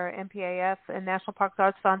where NPAF and National Parks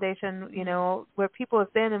Arts Foundation, where people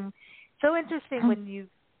have been, and so interesting when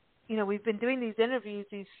we've been doing these interviews,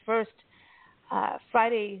 these first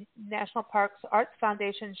Friday National Parks Arts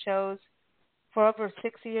Foundation shows for over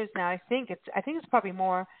 6 years now. I think it's probably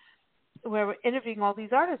more, where we're interviewing all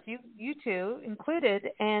these artists, you two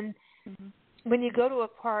included. And when you go to a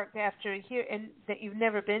park after here and that you've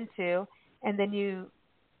never been to, and then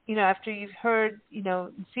after you've heard,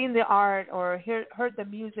 seen the art or heard the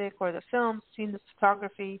music or the films, seen the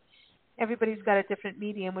photography, everybody's got a different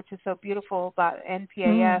medium, which is so beautiful about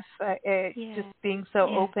NPAF, just being so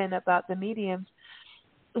open about the mediums.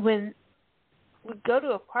 When we go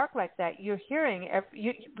to a park like that, you're hearing,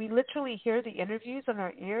 we literally hear the interviews on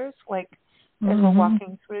our ears, like as we're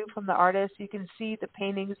walking through from the artists. You can see the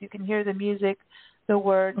paintings, you can hear the music, the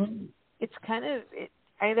words. It's kind of,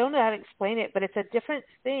 I don't know how to explain it, but it's a different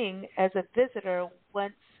thing as a visitor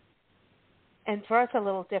once. And for us, a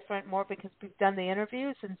little different, more because we've done the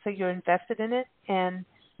interviews, and so you're invested in it, and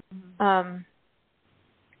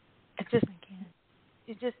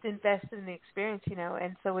you just invest in the experience,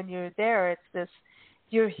 And so when you're there,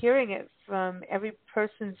 you're hearing it from every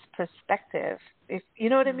person's perspective. If you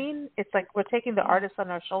know what I mean, it's like we're taking the artist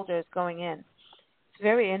on our shoulders going in. It's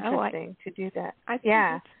very interesting to do that. I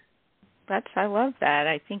love that.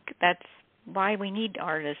 I think that's why we need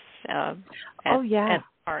artists at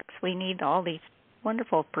parks. We need all these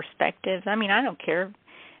wonderful perspectives. I mean, I don't care,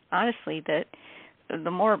 honestly, that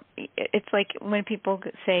the more, it's like when people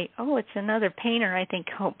say, oh, it's another painter, I think,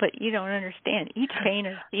 oh, but you don't understand. Each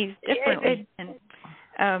painter sees differently.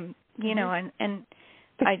 And, you know, and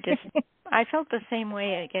I just, I felt the same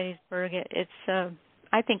way at Gettysburg. It's,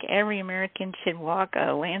 I think every American should walk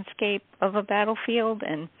a landscape of a battlefield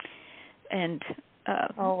and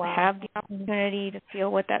have the opportunity to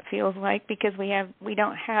feel what that feels like, because we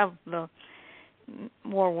don't have the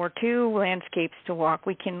World War II landscapes to walk.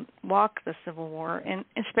 We can walk the Civil War, and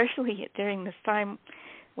especially during this time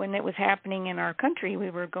when it was happening in our country, we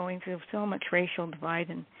were going through so much racial divide,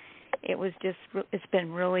 and it's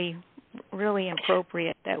been really, really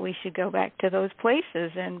appropriate that we should go back to those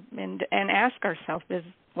places and ask ourselves,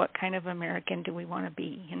 what kind of American do we want to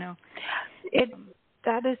be, you know?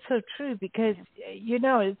 That is so true, because, you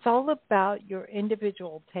know, it's all about your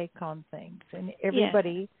individual take on things. And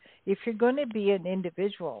everybody, if you're going to be an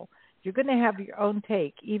individual, you're going to have your own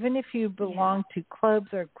take. Even if you belong to clubs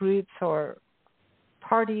or groups or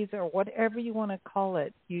parties or whatever you want to call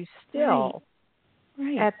it, you still,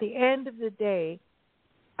 at the end of the day,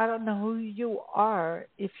 I don't know who you are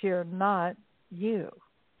if you're not you.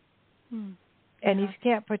 And if you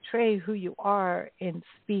can't portray who you are in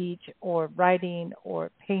speech or writing or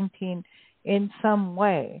painting in some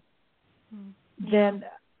way, then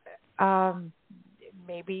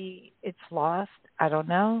maybe it's lost. I don't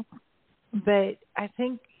know. But I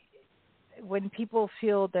think when people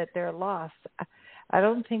feel that they're lost, I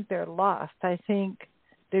don't think they're lost. I think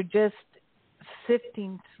they're just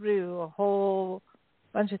sifting through a whole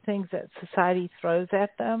bunch of things that society throws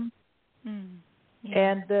at them.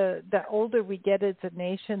 And the older we get as a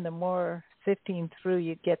nation, the more sifting through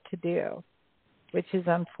you get to do, which is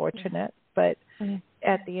unfortunate. But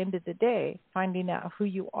at the end of the day, finding out who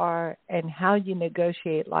you are and how you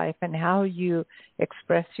negotiate life and how you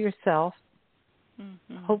express yourself,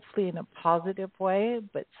 hopefully in a positive way,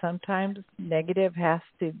 but sometimes negative has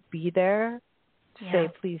to be there to say,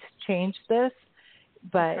 please change this.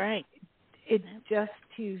 But it's just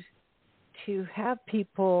to have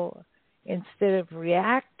people, instead of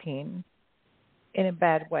reacting in a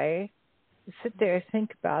bad way, sit there,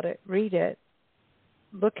 think about it, read it,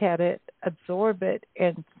 look at it, absorb it,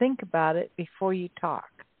 and think about it before you talk.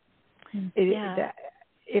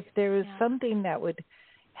 If there was something that would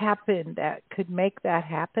happen that could make that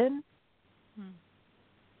happen,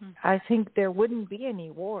 I think there wouldn't be any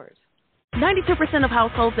wars. 92% of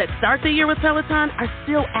households that start the year with Peloton are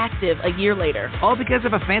still active a year later. All because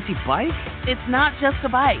of a fancy bike? It's not just a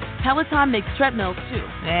bike. Peloton makes treadmills, too.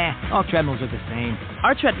 All treadmills are the same.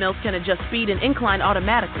 Our treadmills can adjust speed and incline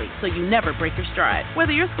automatically, so you never break your stride.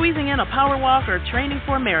 Whether you're squeezing in a power walk or training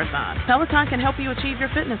for a marathon, Peloton can help you achieve your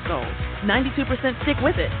fitness goals. 92% stick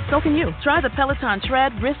with it. So can you. Try the Peloton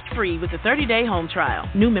Tread risk-free with a 30-day home trial.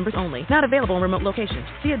 New members only. Not available in remote locations.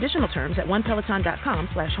 See additional terms at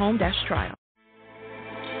onepeloton.com/home-trial.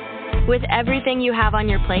 With everything you have on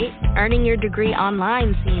your plate, earning your degree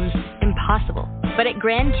online seems impossible. But at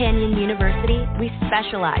Grand Canyon University, we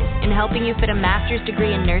specialize in helping you fit a master's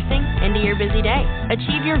degree in nursing into your busy day.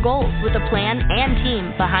 Achieve your goals with a plan and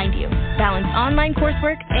team behind you. Balance online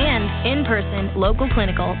coursework and in-person, local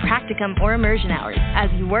clinical, practicum, or immersion hours as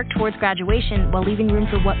you work towards graduation while leaving room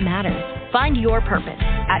for what matters. Find your purpose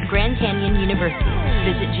at Grand Canyon University.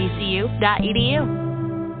 Visit gcu.edu.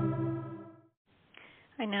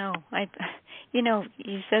 I know.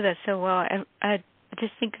 You said that so well. I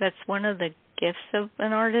just think that's one of the gifts of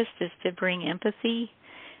an artist, is to bring empathy,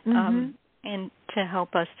 and to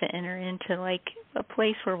help us to enter into like a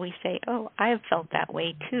place where we say, "Oh, I have felt that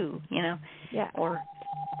way too," you know.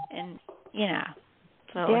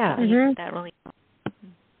 So that really.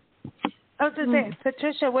 I was just saying,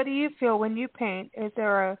 Patricia, what do you feel when you paint? Is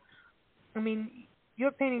there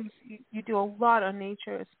your paintings, you do a lot on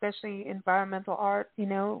nature, especially environmental art, you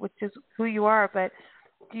know, which is who you are, but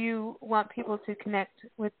do you want people to connect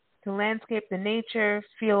with the landscape, the nature,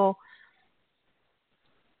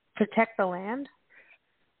 protect the land?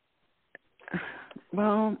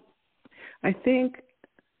 Well, I think,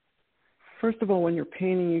 first of all, when you're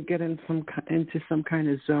painting, you get into some kind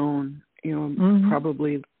of zone, you know,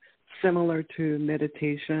 probably similar to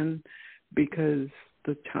meditation, because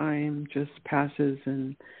the time just passes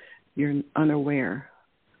and you're unaware,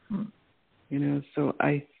 you know. So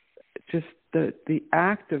the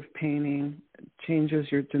act of painting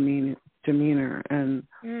changes your demeanor. And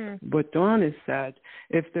what Dawn has said,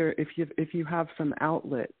 if you have some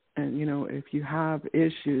outlet, and you know, if you have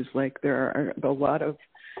issues, like there are a lot of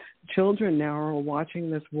children now are watching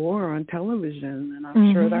this war on television, and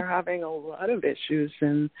I'm sure they're having a lot of issues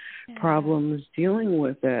and problems dealing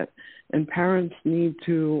with it. And parents need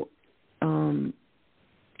to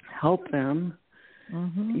help them,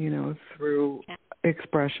 through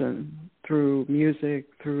expression, through music,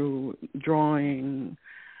 through drawing,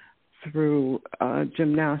 through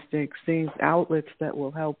gymnastics, things, outlets that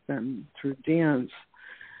will help them, through dance,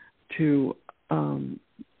 to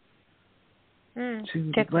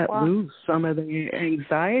let loose some of the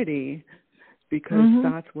anxiety, because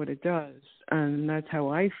that's what it does, and that's how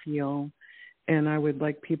I feel, and I would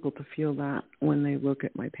like people to feel that when they look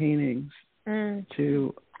at my paintings,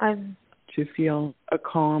 to feel a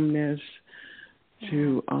calmness,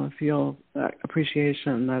 to feel that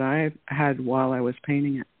appreciation that I had while I was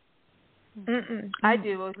painting it. I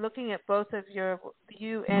do. I was looking at both of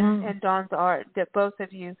you and Dawn's art, that both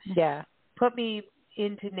of you put me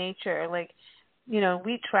into nature. Like,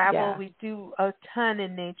 we travel, we do a ton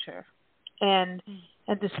in nature, and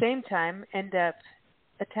at the same time end up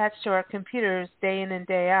attached to our computers day in and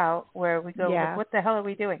day out, where we go, like, what the hell are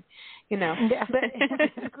we doing? But when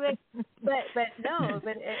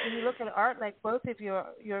you look at art, like both of your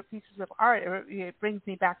pieces of art, it brings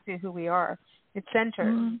me back to who we are. It's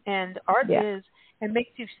centered, and art is, it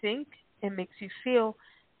makes you think, it makes you feel,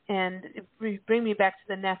 and it bring me back to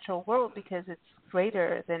the natural world, because it's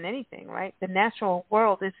greater than anything, right? The natural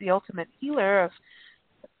world is the ultimate healer of,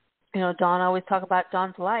 Dawn always talk about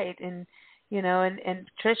Dawn's light, and, and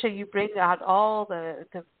Tricia, you bring out all the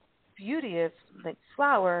beauty of, like,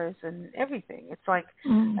 flowers and everything. It's like,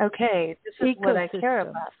 okay, this is what I care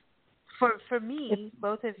about. For me,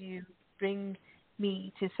 both of you bring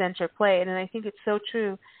me to center play, and I think it's so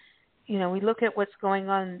true. We look at what's going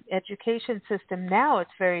on in the education system now,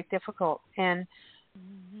 it's very difficult, and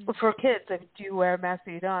for kids, like, do you wear a mask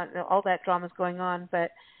or you don't? All that drama is going on,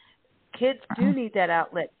 but kids do need that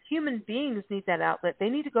outlet. Human beings need that outlet. They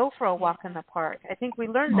need to go for a walk in the park. I think we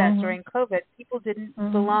learned that during COVID. People didn't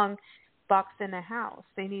belong boxed in a house.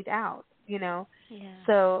 They need out,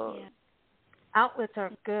 So outlets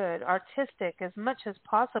are good. Artistic, as much as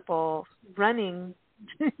possible. Running,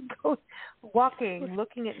 walking,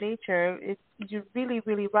 looking at nature. You're really,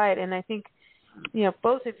 really right. And I think,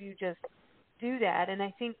 both of you just do that. And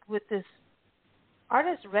I think with this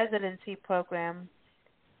artist residency program,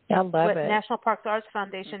 what National Parks Arts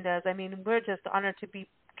Foundation does, I mean, we're just honored to be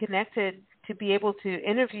connected, to be able to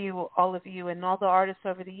interview all of you and all the artists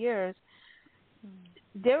over the years.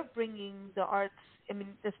 They're bringing the arts, I mean,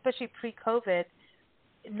 especially pre-COVID,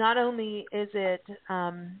 not only is it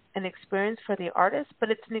an experience for the artists,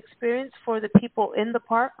 but it's an experience for the people in the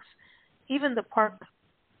parks, even the park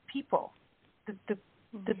people,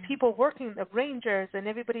 the people working, the rangers and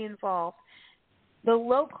everybody involved, the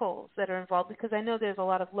locals that are involved, because I know there's a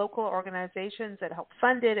lot of local organizations that help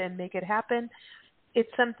fund it and make it happen.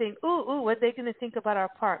 It's something, what are they going to think about our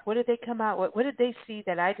park? What did they come out? What did they see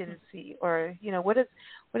that I didn't see? Or, what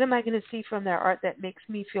am I going to see from their art that makes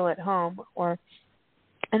me feel at home?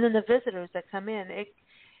 And then the visitors that come in,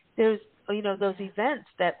 there's, those events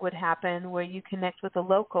that would happen where you connect with the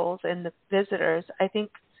locals and the visitors, I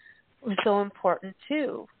think was so important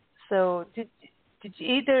too. So did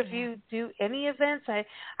either of you do any events?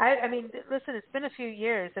 I mean, listen, it's been a few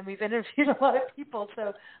years and we've interviewed a lot of people,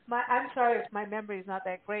 so I'm sorry if my memory is not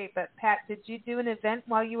that great, but Pat, did you do an event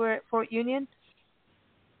while you were at Fort Union?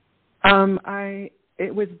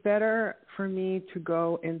 It was better for me to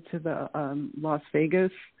go into the Las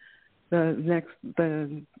Vegas, the next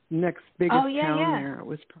biggest town there. It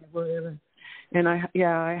was probably, and I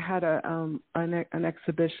had an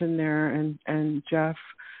exhibition there, and Jeff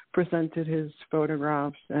presented his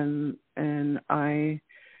photographs, and I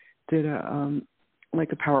did a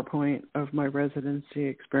PowerPoint of my residency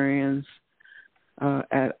experience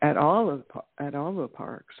at all the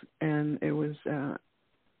parks, and it was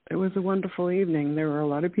a wonderful evening. There were a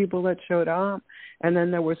lot of people that showed up, and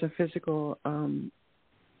then there was a physical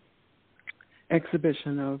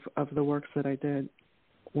exhibition of the works that I did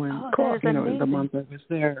when the month I was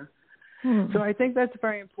there. So I think that's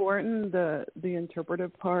very important, the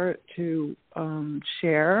interpretive part, to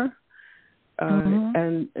share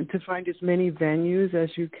and to find as many venues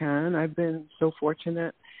as you can. I've been so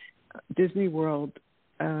fortunate. Disney World,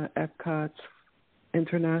 Epcot's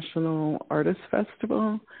International Artists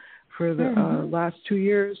Festival for the last 2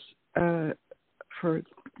 years, for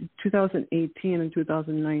 2018 and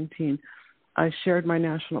 2019, I shared my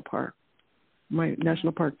national park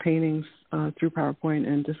paintings through PowerPoint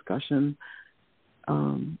and discussion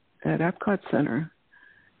at Epcot Center.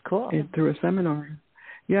 Cool. Through a seminar.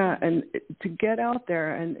 Yeah, and to get out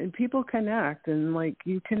there and people connect, and like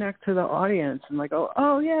you connect to the audience and like,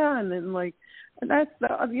 oh yeah, and then like that's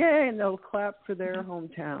yay, and they'll clap for their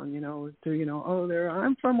hometown, oh,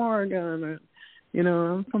 I'm from Oregon,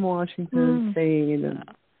 or I'm from Washington State, and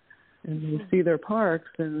they see their parks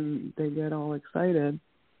and they get all excited.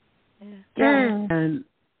 Yeah. And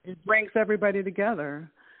it brings everybody together.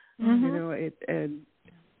 Mm-hmm.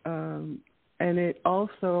 And it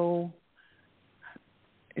also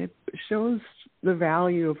it shows the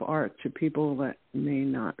value of art to people that may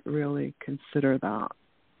not really consider that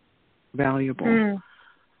valuable.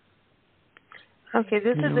 Okay,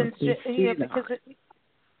 this is interesting because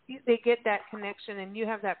they get that connection, and you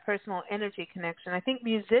have that personal energy connection. I think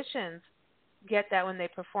musicians get that when they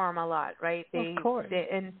perform a lot, right? Of course.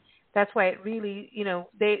 And that's why it really,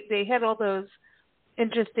 they had all those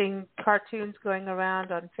interesting cartoons going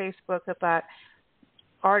around on Facebook about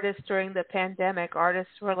artists during the pandemic.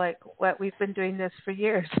 Artists were like, "What? We've been doing this for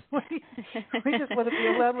years. We just want to be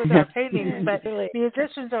alone with our paintings." But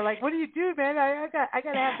musicians are like, "What do you do, man? I got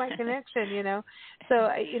to have my connection."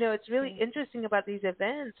 So it's really interesting about these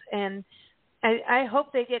events, and I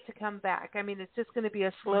hope they get to come back. I mean, it's just going to be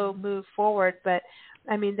a slow move forward, but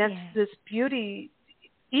I mean, that's this beauty.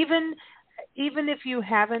 Even if you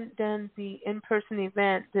haven't done the in-person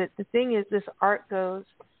event, the thing is, this art goes.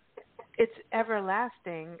 It's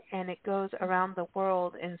everlasting, and it goes around the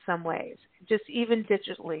world in some ways. Just even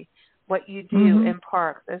digitally, what you do in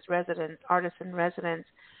parks as artists in residence,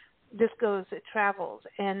 this goes. It travels,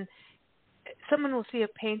 and someone will see a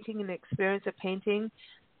painting and experience a painting,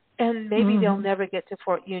 and maybe they'll never get to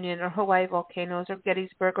Fort Union or Hawaii volcanoes or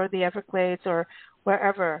Gettysburg or the Everglades or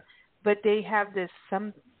wherever, but they have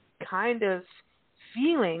some kind of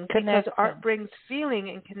feeling because art brings feeling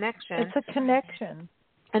and connection. It's a connection.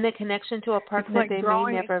 And a connection to a park that they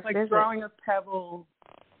may never visit. It's like throwing a pebble,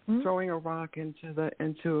 throwing a rock into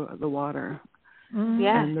the water.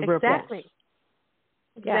 Yeah, and the ripples.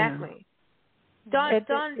 Exactly.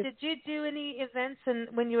 Dawn, did you do any events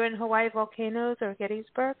when you were in Hawaii volcanoes or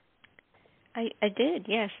Gettysburg? I did,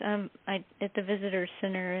 yes. At the Visitor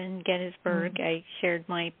Center in Gettysburg, I shared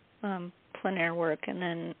my plein air work, and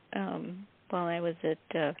then while I was at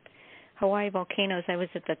Hawaii volcanoes, I was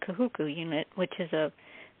at the Kahuku unit, which is a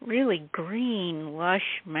really green, lush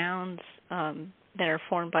mounds that are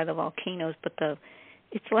formed by the volcanoes, but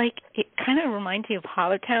it's like, it kind of reminds me of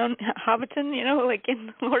Hobbiton, like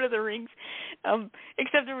in Lord of the Rings,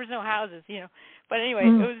 except there was no houses, But anyway,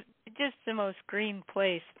 it was just the most green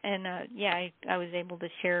place, and I was able to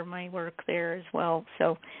share my work there as well.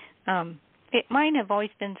 So mine have always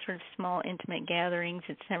been sort of small, intimate gatherings.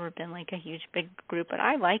 It's never been like a huge, big group, but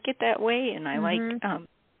I like it that way, and I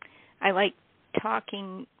like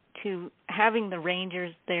talking to having the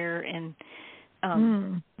rangers there, and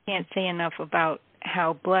can't say enough about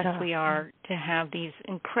how blessed we are to have these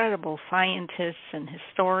incredible scientists and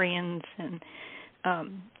historians and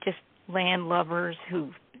just land lovers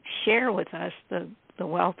who share with us the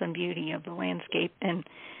wealth and beauty of the landscape. And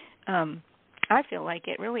I feel like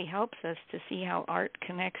it really helps us to see how art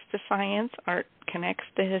connects to science, art connects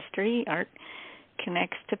to history, art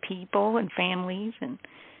connects to people and families, and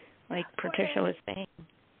like Patricia was saying.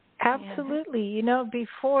 Absolutely.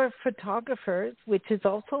 Before photographers, which is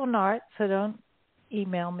also an art, so don't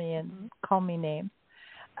email me and call me names,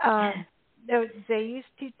 they used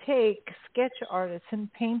to take sketch artists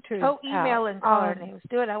and painters. Oh, email and call our names.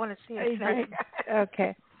 Do it. I want to see it.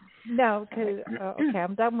 Okay. No, because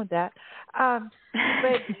I'm done with that.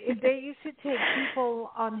 But they used to take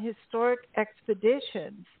people on historic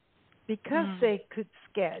expeditions because they could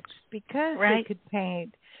sketch, because they could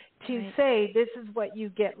paint, to say this is what you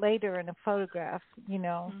get later in a photograph,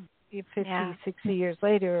 50, 60 years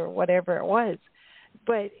later or whatever it was.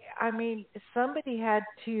 But, I mean, somebody had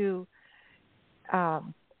to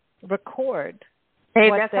record.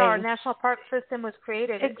 Hey, that's how our national park system was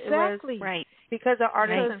created. Exactly. It was because of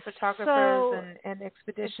artists and photographers and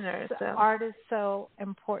expeditioners. Art is so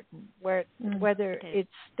important, whether it's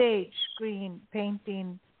stage, screen,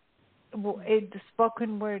 painting, the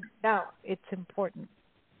spoken word. No, it's important.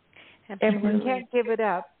 Absolutely. And we can't give it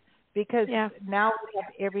up because now we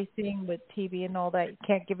have everything with TV and all that. You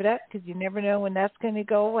can't give it up because you never know when that's going to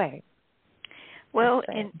go away. Well,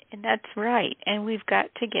 and that's right. And we've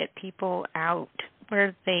got to get people out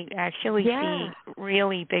where they actually see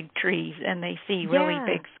really big trees and they see really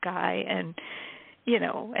big sky, and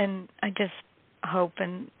and hope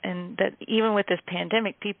and that even with this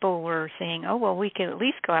pandemic, people were saying, oh, well, we could at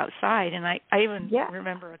least go outside. And I even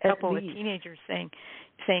remember a couple of teenagers saying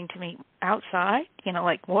to me, outside?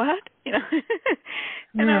 Like what? And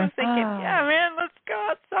I was thinking, yeah, man, let's go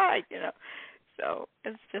outside, So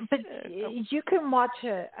it's just. But you can watch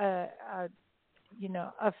a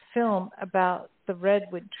film about the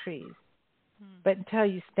redwood trees, but until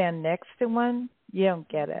you stand next to one, you don't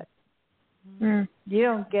get it. You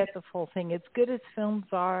don't get the full thing. As good as films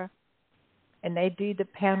are, and they do the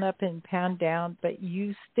pan up and pan down, but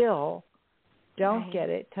you still don't get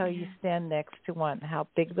it till you stand next to one. How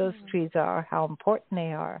big those trees are, how important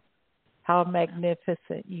they are, how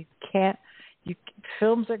magnificent.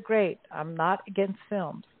 Films are great. I'm not against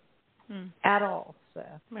films at all,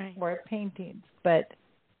 or paintings. But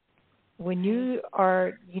when you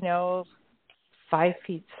are, 5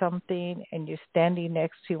 feet something and you're standing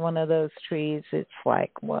next to one of those trees, it's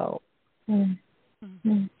like, whoa.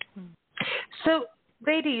 So,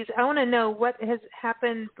 ladies, I want to know what has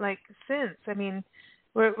happened since. I mean,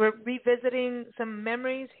 we're revisiting some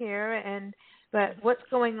memories here, but what's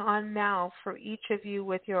going on now for each of you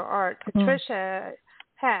with your art? Patricia,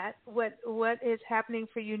 Pat, what is happening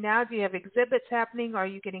for you now? Do you have exhibits happening? Are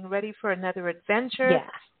you getting ready for another adventure?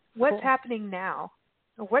 Yes. What's happening now?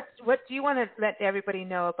 What do you want to let everybody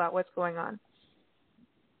know about what's going on?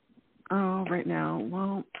 Oh, right now,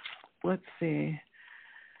 well, let's see.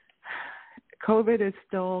 COVID is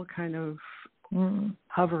still kind of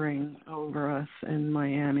hovering over us in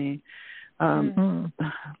Miami.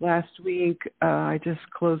 Last week, I just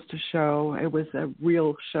closed a show. It was a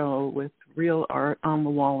real show with real art on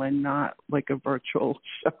the wall and not like a virtual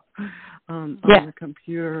show on the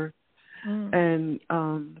computer. And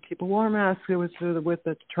people wore masks. It was with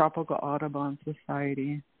the Tropical Audubon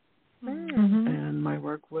Society. And my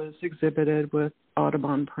work was exhibited with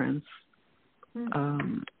Audubon prints,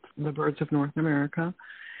 the birds of North America.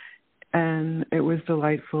 And it was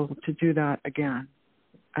delightful to do that again.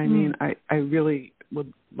 I mean, I really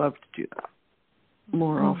would love to do that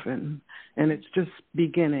more often. And it's just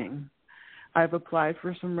beginning. I've applied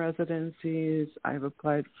for some residencies. I've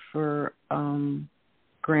applied for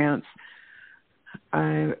grants.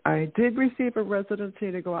 I did receive a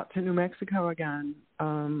residency to go out to New Mexico again,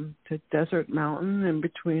 to Desert Mountain in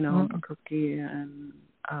between Albuquerque and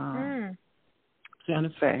Santa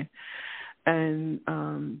Fe. And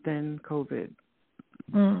then COVID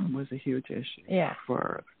was a huge issue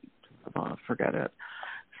forget it.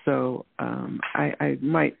 So I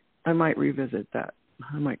might revisit that.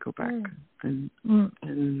 I might go back and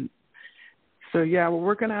so we're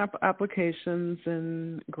working on applications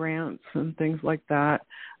and grants and things like that.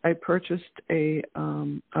 I purchased a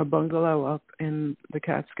bungalow up in the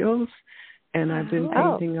Catskills, and I've been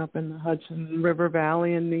painting up in the Hudson River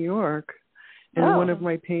Valley in New York. And one of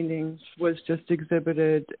my paintings was just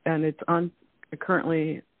exhibited, and it's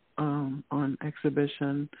currently on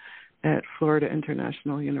exhibition at Florida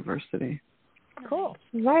International University. Cool.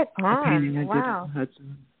 Right on. A painting I did in the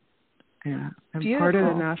Hudson. Yeah. I'm part of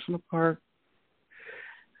the national park.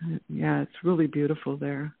 Yeah, it's really beautiful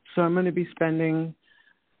there. So I'm going to be spending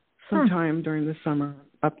some time during the summer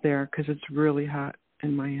up there because it's really hot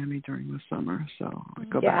in Miami during the summer. So I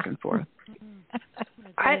go back and forth.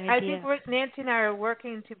 I think Nancy and I are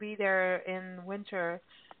working to be there in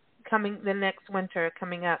the next winter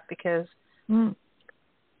coming up because, we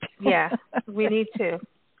need to.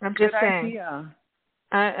 I'm just saying.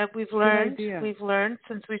 We've learned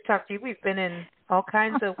since we've talked to you, we've been in all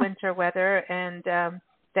kinds of winter weather, and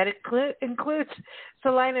that includes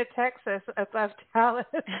Salina, Texas, above Dallas.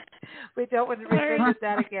 We don't want to revisit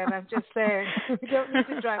that again. I'm just saying. We don't need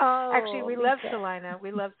to drive. Actually, we love Salina.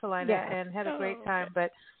 We love Salina and had a great time,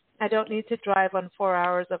 but I don't need to drive on 4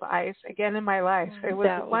 hours of ice again in my life. It was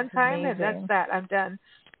one time, and that's that. I'm done.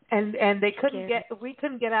 And we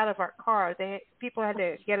couldn't get out of our car. People had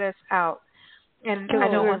to get us out. And I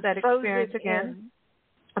don't want that experience again.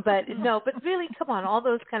 But really, come on, all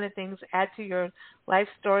those kind of things add to your life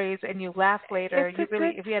stories, and you laugh later. It's a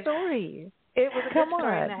good story. It was a good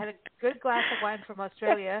story, and I had a good glass of wine from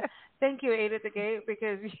Australia. Thank you, Ada the Gate,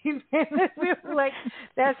 because we were like,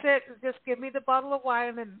 that's it. Just give me the bottle of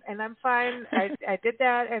wine, and I'm fine. I did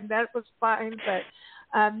that, and that was fine. But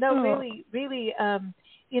really,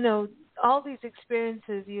 all these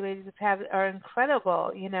experiences you ladies have had are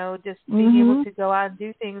incredible, just being able to go out and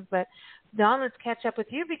do things. But Dawn, let's catch up with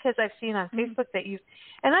you because I've seen on Facebook that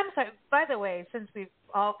and I'm sorry, by the way, since we've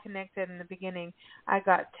all connected in the beginning, I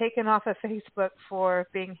got taken off of Facebook for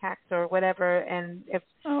being hacked or whatever, and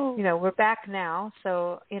we're back now,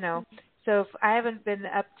 so if I haven't been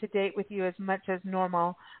up to date with you as much as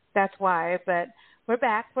normal, that's why. But we're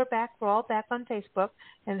back. We're all back on Facebook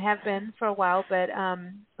and have been for a while. But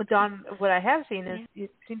Dawn, what I have seen is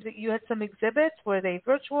it seems that you had some exhibits. Were they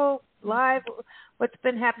virtual, live? What's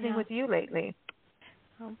been happening with you lately?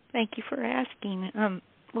 Well, thank you for asking.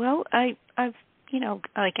 Well, I've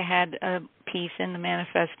I had a piece in the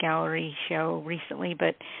Manifest Gallery show recently,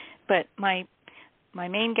 but my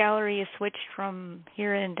main gallery is switched from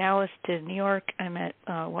here in Dallas to New York. I'm at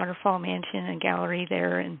Waterfall Mansion and Gallery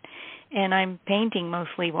there, and I'm painting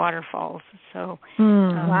mostly waterfalls. So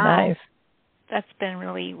nice. That's been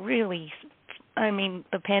really, really. I mean,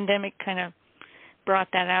 the pandemic kind of brought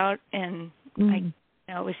that out, and it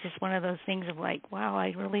was just one of those things of like, wow,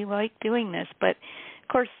 I really like doing this. But of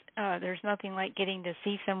course, there's nothing like getting to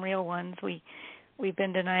see some real ones. We've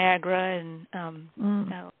been to Niagara and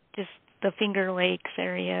just the Finger Lakes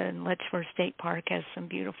area, and Letchworth State Park has some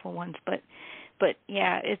beautiful ones. But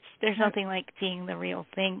yeah, there's nothing like seeing the real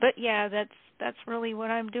thing. But yeah, that's really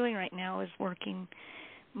what I'm doing right now, is working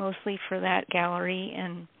mostly for that gallery,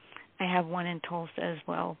 and I have one in Tulsa as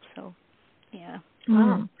well. So yeah.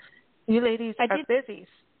 Wow. You ladies are busy.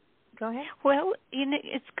 Go ahead. Well,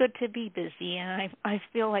 it's good to be busy, and I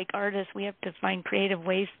feel like artists, we have to find creative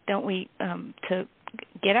ways, don't we, to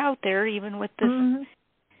get out there, even with this, And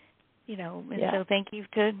so thank you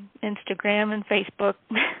to Instagram and Facebook.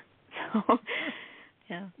 So,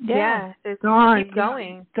 Dawn, keep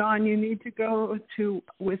going. Dawn, you need to go to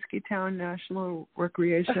Whiskeytown National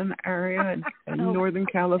Recreation Area in Northern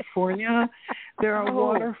California. There are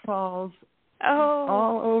waterfalls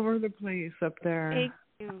all over the place up there.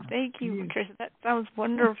 Thank you, Patricia. That sounds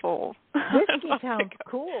wonderful. Whiskeytown's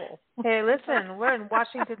cool. Hey, listen, we're in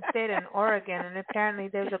Washington State and Oregon, and apparently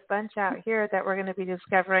there's a bunch out here that we're going to be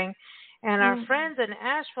discovering. And our friends in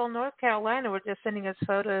Asheville, North Carolina, were just sending us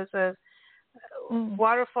photos of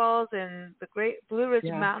waterfalls and the Great Blue Ridge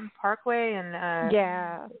Mountain Parkway and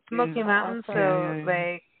Smoky Mountains. So,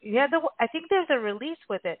 I think there's a release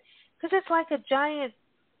with it because it's like a giant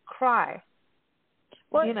cry.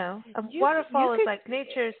 Well, a waterfall is like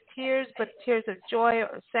nature's tears, but tears of joy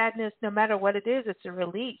or sadness. No matter what it is, it's a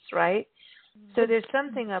release, right? So there's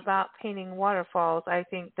something about painting waterfalls, I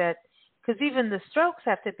think, that because even the strokes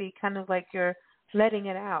have to be kind of like you're letting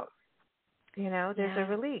it out. There's a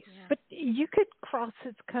release. But you could cross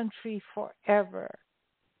this country forever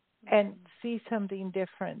and see something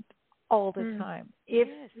different all the time. If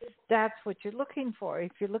that's what you're looking for.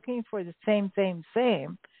 If you're looking for the same,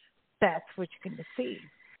 that's what you're going to see.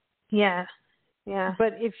 Yeah.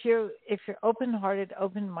 But if you're open-hearted,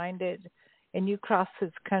 open-minded, and you cross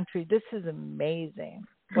this country, this is amazing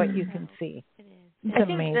what you can see. It is.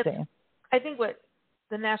 It's amazing. I think what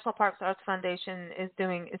the National Parks Arts Foundation is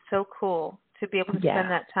doing is so cool to be able to spend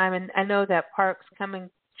that time. And I know that parks come and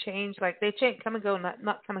change, like they come and go,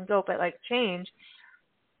 not come and go, but like change.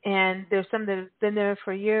 And there's some that have been there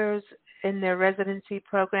for years in their residency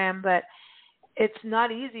program, but it's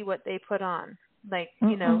not easy what they put on. Like,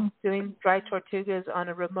 doing dry tortugas on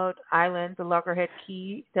a remote island, the Loggerhead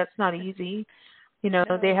Key, that's not easy.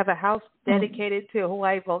 They have a house dedicated to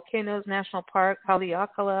Hawaii Volcanoes National Park,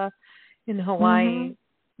 Haleakala in Hawaii.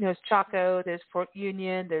 There's Chaco, there's Fort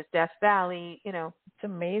Union, there's Death Valley, It's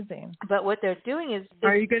amazing. But what they're doing is...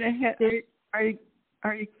 Are you going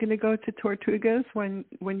to go to Tortugas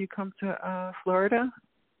when you come to Florida?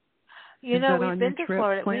 We've been to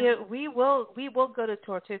Florida. We will go to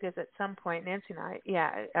Tortugas at some point, Nancy and I.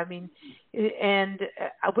 Yeah, I mean, and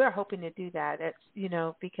we're hoping to do that. It's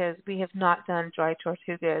because we have not done dry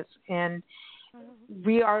Tortugas, and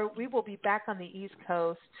we will be back on the East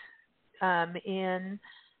Coast in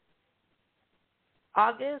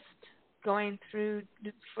August, going through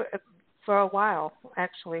for a while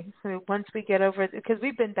actually. So once we get over, because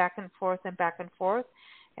we've been back and forth.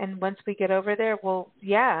 And once we get over there,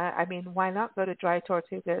 why not go to Dry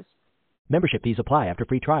Tortugas? Membership fees apply after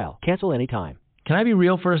free trial. Cancel anytime. Can I be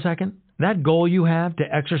real for a second? That goal you have to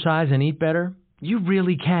exercise and eat better, you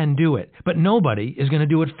really can do it. But nobody is going to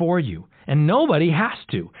do it for you. And nobody has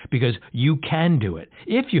to, because you can do it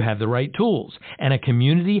if you have the right tools and a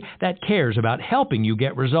community that cares about helping you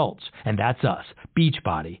get results. And that's us,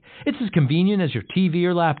 Beachbody. It's as convenient as your TV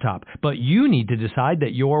or laptop, but you need to decide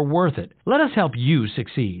that you're worth it. Let us help you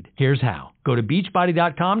succeed. Here's how. Go to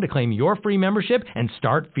Beachbody.com to claim your free membership and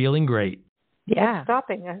start feeling great. Yeah. What's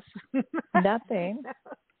stopping us? Nothing.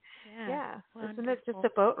 Yeah. Isn't it just a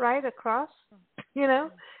boat ride across,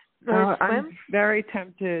 or swim? I'm very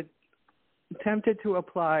tempted to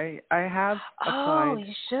apply. I have applied. Oh,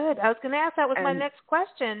 you should. I was going to ask, that was my next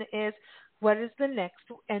question, is what is the next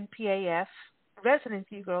NPAF residence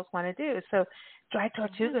you girls want to do. So Dry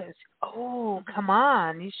Tortugas. Oh, come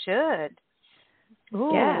on, you should.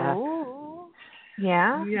 Ooh. Yeah.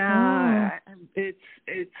 Yeah. Yeah.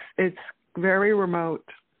 It's very remote,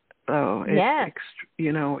 though. Yes.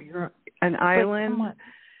 You're an island.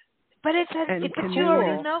 But you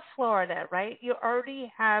already know Florida, right? You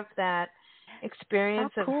already have that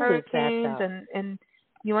experience of hurricanes, and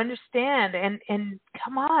you understand. And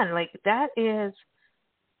come on, like that is,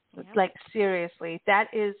 like seriously, that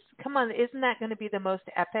is. Come on, isn't that going to be the most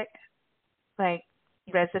epic, like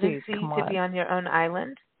residency to be on your own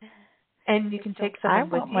island? And you can take someone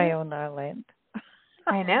with you. I want my own island.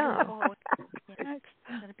 I know.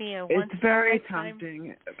 It's very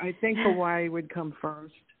tempting. I think Hawaii would come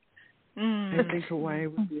first. I think Hawaii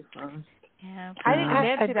would be first. Yeah, I think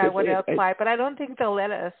Nancy and I would apply, but I don't think they'll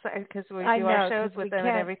let us because we do our shows with them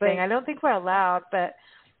and everything. I don't think we're allowed, but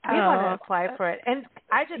we want to apply for it. And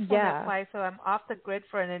I just want to apply so I'm off the grid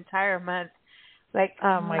for an entire month. Like,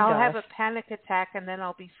 I'll have a panic attack and then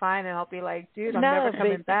I'll be fine and I'll be like, dude, I'm never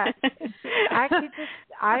coming back.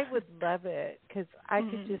 I would love it because I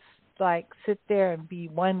could just like sit there and be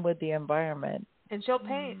one with the environment. And she'll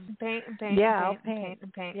paint. Yeah, I'll paint.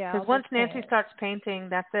 Yeah, because once Nancy starts painting,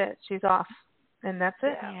 that's it. She's off, and that's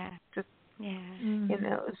it.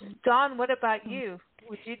 Yeah. Dawn, what about you?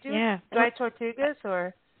 Would you do Dry Tortugas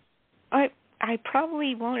or? I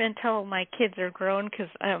probably won't until my kids are grown because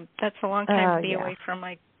that's a long time to be away from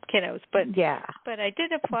my kiddos. But I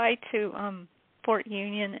did apply to Fort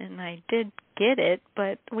Union and I did get it,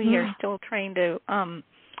 but we are still trying to.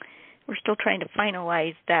 We're still trying to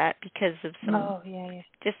finalize that because of some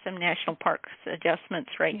just some national parks adjustments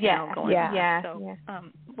now going on. So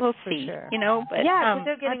we'll see. Sure. But because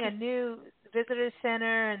they're getting a new visitor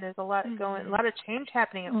center and there's a lot a lot of change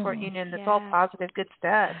happening at Fort Union. That's all positive, good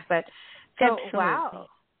stuff. But wow.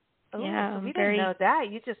 Ooh, so we didn't know that.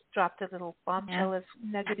 You just dropped a little bombshell of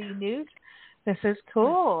nuggety news. This is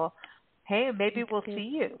cool. Hey, maybe we'll see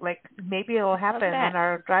you. Like, maybe it'll happen on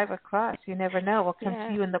our drive across. You never know. We'll come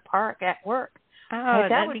see you in the park at work. Oh,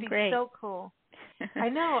 that would be great. So cool. I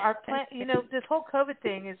know. Our plan, this whole COVID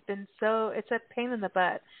thing has been it's a pain in the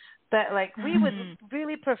butt. But, like, we would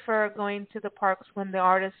really prefer going to the parks when the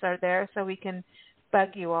artists are there so we can bug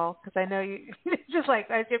you all. Because I know you, just like,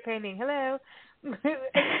 as you're painting, hello.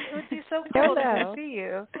 It would be so cool to see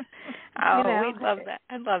you. Oh, we'd love that.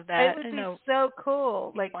 I love that. It would be so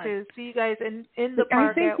cool, like to see you guys in the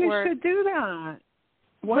park at work. I think we should do that.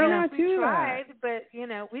 Why not do that? We tried, but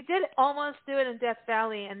we did almost do it in Death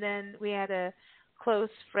Valley, and then we had a close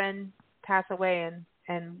friend pass away,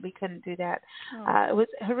 and we couldn't do that. It was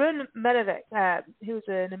Harun Medovic, who's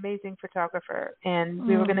an amazing photographer, and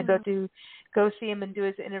we were going to go see him and do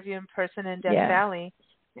his interview in person in Death Valley.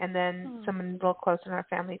 And then someone real close in our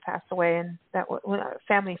family passed away, and that was a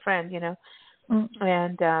family friend,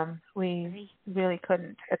 and we really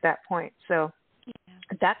couldn't at that point. So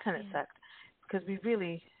that kind of sucked because we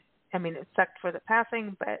really, it sucked for the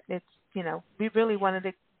passing, but it's, we really wanted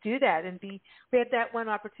to do that and we had that one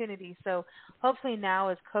opportunity. So hopefully now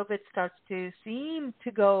as COVID starts to seem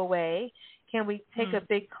to go away, can we take a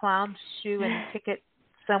big clown shoe and kick it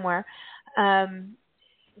somewhere?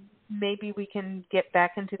 Maybe we can get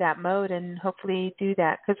back into that mode and hopefully do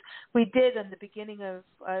that. Because we did in the beginning of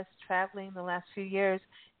us traveling the last few years,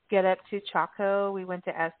 get up to Chaco. We went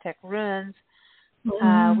to Aztec Ruins.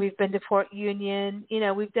 We've been to Fort Union.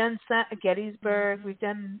 We've done Gettysburg. We've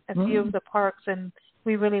done a few of the parks, and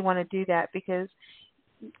we really want to do that because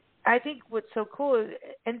I think what's so cool is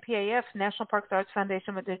NPAF, National Parks Arts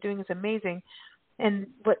Foundation, what they're doing is amazing. And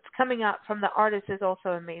what's coming out from the artists is also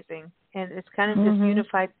amazing. And it's kind of this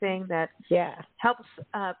unified thing that helps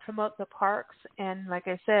promote the parks. And like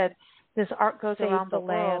I said, this art goes around the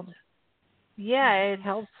world. Yeah, it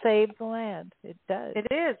helps save the land. It does. It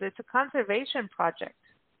is. It's a conservation project.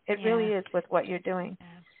 It really is with what you're doing.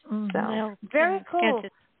 So very cool.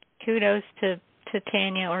 Kudos to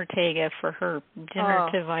Tanya Ortega for her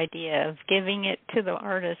generative idea of giving it to the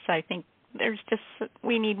artists. I think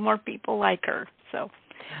we need more people like her. So,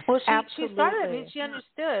 well, she started. She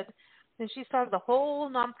understood, and she started the whole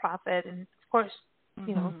nonprofit. And of course,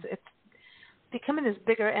 it's becoming this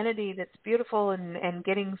bigger entity that's beautiful and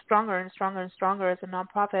getting stronger and stronger and stronger as a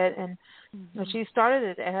nonprofit. And when she started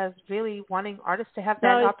it as really wanting artists to have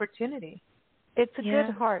that opportunity. It's a good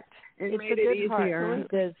heart. It's a good heart who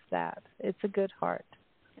does that. It's a good heart.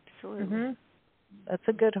 Absolutely. That's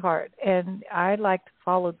a good heart, and I like to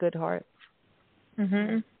follow good hearts.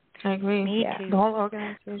 I agree. Me too. The whole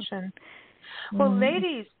organization. Well,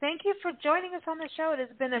 ladies, thank you for joining us on the show. It has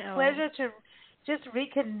been a pleasure just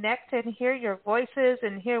reconnect and hear your voices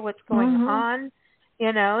and hear what's going on.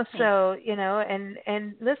 You know, so, you know,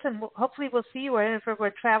 and listen, hopefully we'll see you wherever we're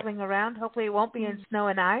traveling around. Hopefully it won't be in snow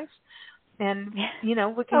and ice. And, you know,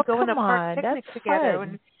 we can go on a park picnic together.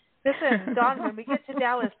 And listen, Dawn, when we get to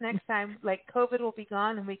Dallas next time, like, COVID will be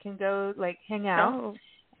gone and we can go, like, hang out. Oh,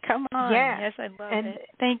 come on. Yeah. Yes, I love it.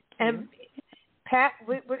 Thank you. And Pat,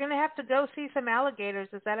 we're going to have to go see some alligators.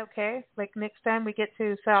 Is that okay? Like, next time we get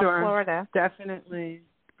to South Florida. Definitely.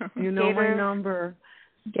 You know my number.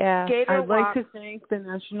 Yeah, I'd like to thank the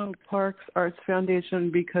National Parks Arts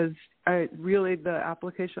Foundation because the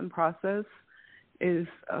application process is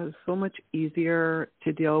so much easier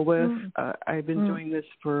to deal with. I've been doing this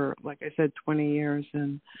for, like I said, 20 years,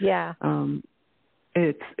 and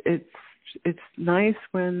it's nice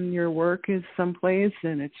when your work is someplace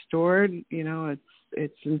and it's stored. You know,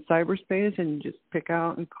 it's in cyberspace, and you just pick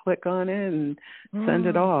out and click on it and send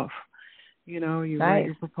it off. You know, you write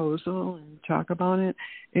your proposal and talk about it.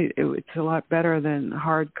 It's a lot better than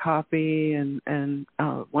hard copy. And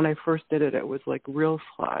when I first did it, it was like real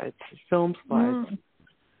slides, film slides.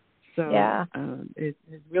 So it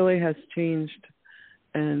really has changed,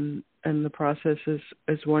 and the process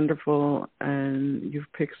is wonderful. And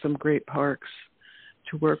you've picked some great parks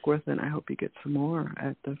to work with, and I hope you get some more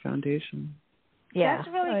at the foundation. Yeah, that's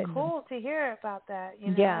really cool to hear about that. You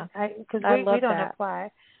know? Yeah, because we don't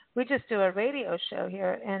apply. We just do a radio show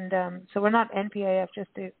here, and so we're not NPAF.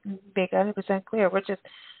 Just to be 100% clear,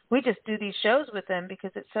 we just do these shows with them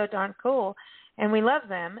because it's so darn cool, and we love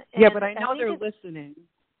them. And but I know they're listening.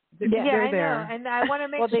 They're I there. know, and I want to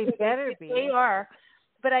make sure they better be. They are,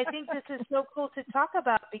 but I think this is so cool to talk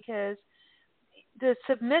about because the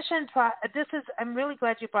submission I'm really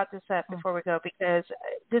glad you brought this up before we go because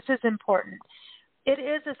this is important. It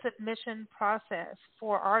is a submission process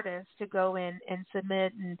for artists to go in and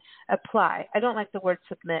submit and apply. I don't like the word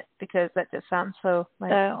submit because that just sounds so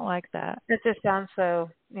like... I don't like that. It just sounds so,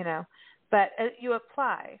 you know. But you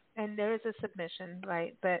apply, and there is a submission,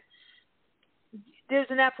 right? But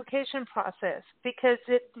there's an application process because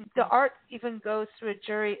the art even goes through a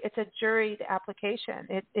jury. It's a juried application.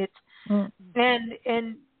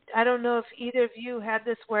 And I don't know if either of you had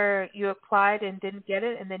this where you applied and didn't get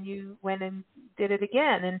it, and then you went and did it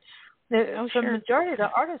again. And the majority of the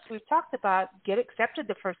artists we've talked about get accepted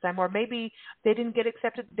the first time, or maybe they didn't get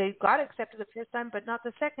accepted. They got accepted the first time, but not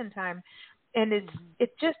the second time. And it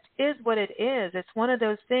just is what it is. It's one of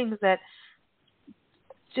those things that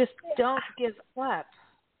just don't give up.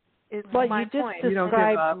 Is my point. You don't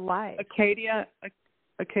give up. Life.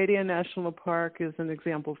 Acadia National Park is an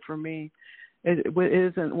example for me. It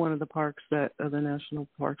isn't one of the parks that the National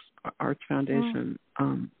Parks Arts Foundation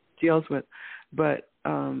deals with, but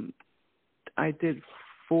I did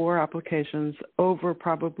 4 applications over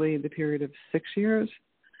probably the period of 6 years.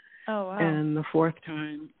 Oh, wow. And the 4th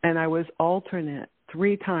time, and I was alternate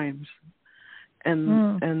 3 times,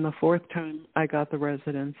 and the 4th time I got the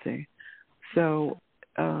residency. So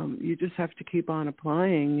you just have to keep on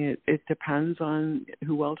applying. It depends on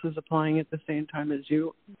who else is applying at the same time as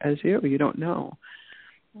you. You don't know,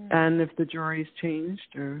 and if the jury's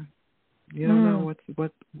changed, or you don't know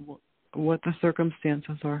what the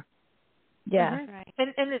circumstances are. Yeah,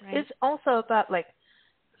 and it's also about like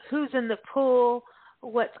who's in the pool,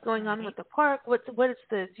 what's going on with the park, what is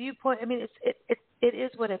the viewpoint. I mean, it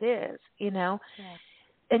is what it is, you know,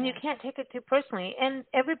 and you can't take it too personally. And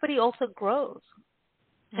everybody also grows.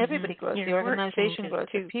 Everybody grows. The organization grows.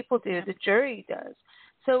 The people do. The jury does.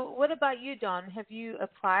 So what about you, Dawn? Have you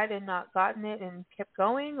applied and not gotten it and kept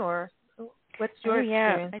going, or what's your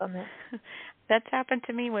experience on that? That's happened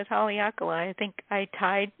to me with Haleakala. I think I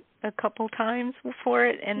tied a couple times for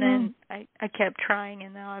it, and then I kept trying,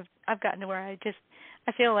 and now I've gotten to where I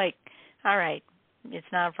feel like, all right, it's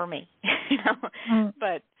not for me, you know.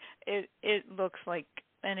 But it looks like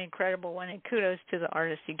an incredible one, and kudos to the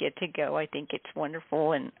artists who get to go. I think it's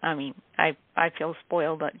wonderful, and I mean, I feel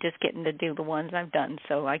spoiled just getting to do the ones I've done,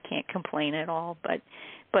 so I can't complain at all.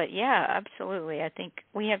 But yeah, absolutely. I think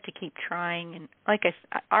we have to keep trying, and like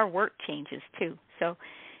our work changes too. So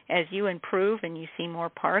as you improve and you see more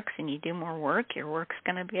parks and you do more work, your work's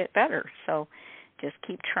going to get better. So just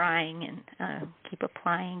keep trying and keep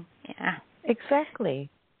applying. Yeah, exactly.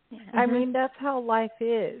 Yeah. I mean, that's how life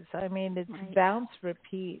is. I mean, it's bounce,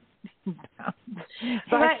 repeat.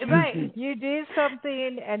 Right. You do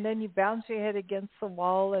something, and then you bounce your head against the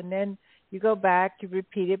wall, and then you go back, you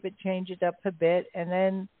repeat it, but change it up a bit, and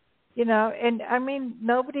then, you know, and I mean,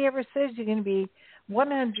 nobody ever says you're going to be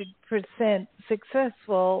 100%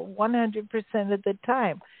 successful 100% of the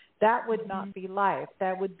time. That would not be life.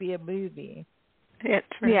 That would be a movie. That's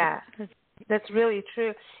right. Yeah. That's really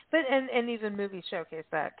true. But and even movies showcase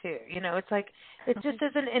that too. You know, it's like it just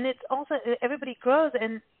isn't, and it's also everybody grows.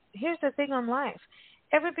 And here's the thing on life: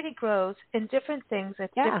 everybody grows in different things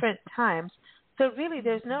at different times. So really,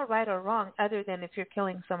 there's no right or wrong other than if you're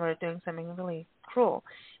killing someone or doing something really cruel.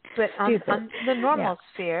 But on the normal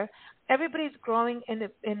sphere, everybody's growing and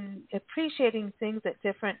appreciating things at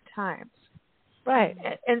different times. Right.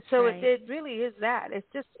 And so it really is that. It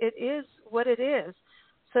is what it is.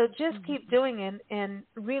 So just keep doing it, and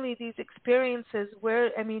really these experiences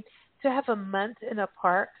where, I mean, to have a month in a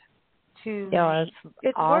park it's awesome.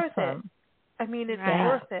 worth it. I mean, it's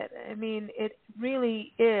worth it. I mean, it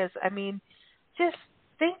really is. I mean, just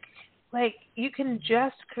think like you can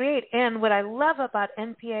just create. And what I love about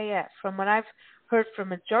NPAF, from what I've heard from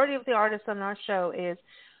majority of the artists on our show, is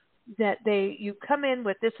that you come in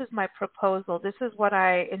with, this is my proposal, this is what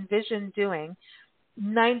I envision doing.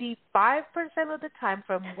 95% of the time,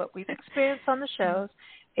 from what we've experienced on the shows,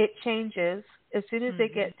 it changes. As soon as they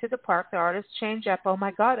get to the park, the artists change up. Oh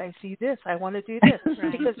my God, I see this. I want to do this.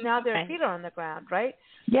 Because now their feet are on the ground, right?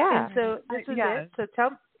 Yeah. And so this is it. So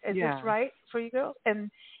tell me, is this right for you girls? And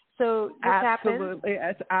so this happens.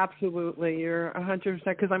 It's absolutely. You're 100%.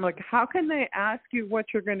 Because I'm like, how can they ask you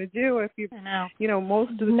what you're going to do if you've,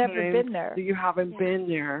 most of the never time been there. You haven't been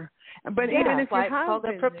there. But even if you have it's called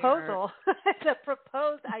been a proposal. It's a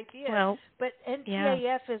proposed idea. Well, but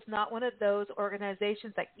NPAF is not one of those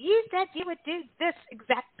organizations like, you said you would do this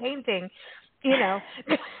exact painting. Yes.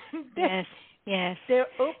 They're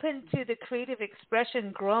open to the creative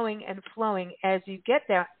expression growing and flowing as you get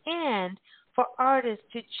there, and for artists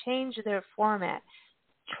to change their format,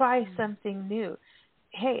 try something new.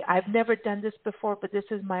 Hey, I've never done this before, but this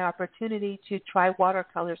is my opportunity to try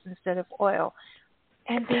watercolors instead of oil.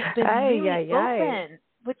 And they've been really open,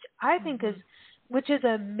 which I think is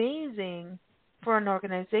amazing for an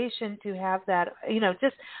organization to have that.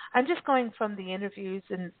 I'm just going from the interviews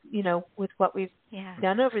and, with what we've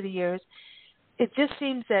done over the years, it just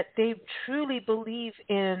seems that they truly believe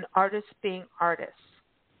in artists being artists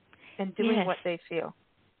and doing what they feel.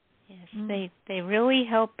 Yes, they really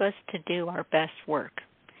help us to do our best work.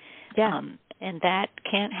 Yeah. And that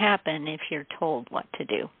can't happen if you're told what to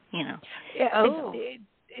do,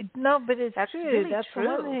 No, but it's That's true. really That's true.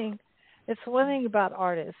 one thing. It's one thing about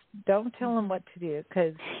artists. Don't tell them what to do,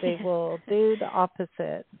 because they will do the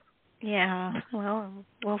opposite. Yeah, well,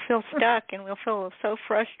 we'll feel stuck and we'll feel so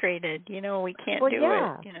frustrated. We can't do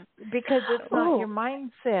it. Because it's not your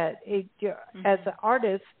mindset. As an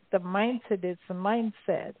artist, the mindset is the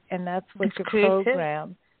mindset, and that's what you're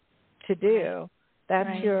programmed to do. That's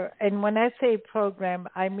and when I say program,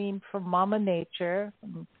 I mean from Mama Nature,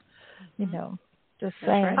 just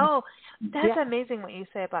saying. Oh, that's amazing what you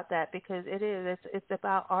say about that, because it is. It's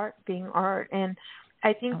about art being art, and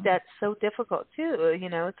I think that's so difficult too.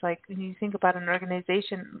 It's like when you think about an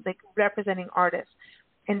organization like representing artists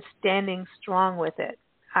and standing strong with it.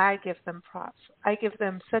 I give them props. I give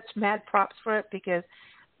them such mad props for it, because,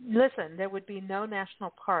 listen, there would be no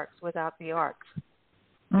national parks without the arts,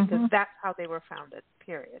 because that's how they were founded,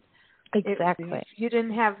 period. Exactly. If you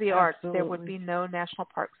didn't have the arts, there would be no national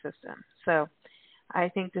park system. So I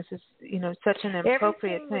think this is, such an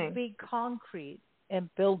appropriate Everything thing. would be concrete and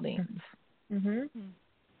buildings Mm-hmm.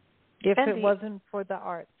 if it wasn't for the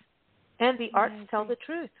arts. And the arts tell the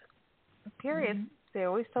truth, period. They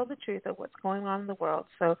always tell the truth of what's going on in the world.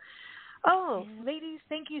 So, ladies,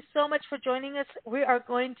 thank you so much for joining us. We are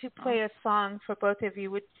going to play a song for both of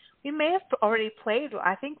you, which we may have already played.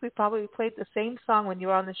 I think we probably played the same song when you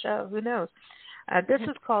were on the show. Who knows? This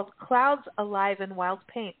is called Clouds Alive in Wild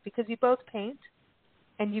Paint, because you both paint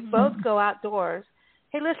and you both go outdoors.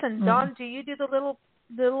 Hey, listen, Dawn, do you do the little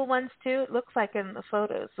ones too? It looks like in the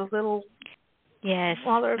photos, the little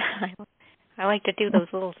smaller. I like to do those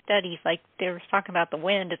little studies, like they were talking about the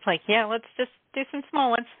wind. It's like, let's just do some small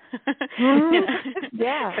ones.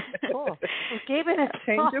 Yeah, cool. We gave it a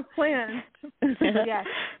change of plan. Yeah.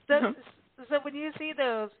 So when you see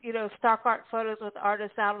those, stock art photos with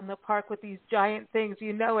artists out in the park with these giant things,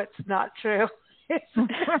 it's not true. It's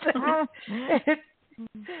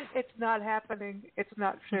not happening. It's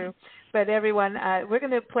not true. But everyone, we're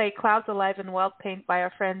going to play Clouds Alive in Wild Paint by our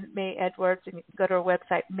friend Mae Edwards, and you can go to her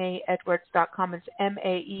website, MaeEdwards.com. It's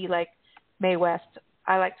M-A-E, like Mae West.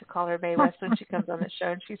 I like to call her Mae West when she comes on the show,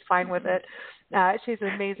 and she's fine with it. She's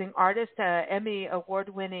an amazing artist, Emmy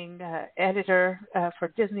award-winning editor for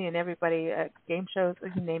Disney and everybody, game shows,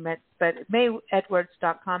 you name it. But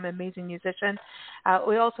MaeEdwards.com, amazing musician.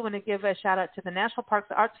 We also want to give a shout-out to the National Parks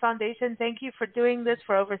Arts Foundation. Thank you for doing this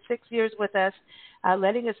for over 6 years with us.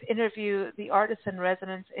 letting us interview the artists in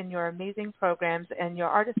residence in your amazing programs. And your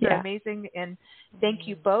artists are amazing. And thank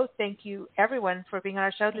you both. Thank you, everyone, for being on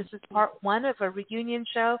our show. This is part one of a reunion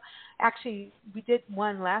show. Actually, we did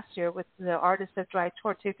one last year with the Artists of Dry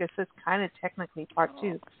Tour, too. This is kind of technically part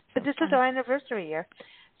two. But this is our anniversary year.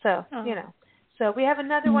 So, So we have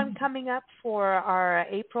another one coming up for our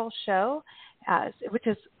April show, which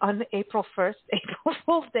is on April 1st, April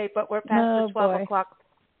Fool's Day, but we're past the 12 o'clock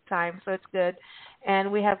time, so it's good.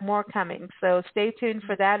 And we have more coming. So stay tuned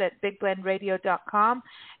for that at bigblendradio.com.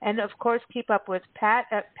 And, of course, keep up with Pat.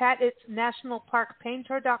 Pat, it's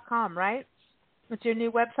nationalparkpainter.com, right? It's your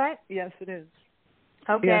new website? Yes, it is.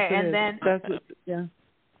 Okay, yes, and then...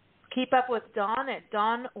 Keep up with Dawn at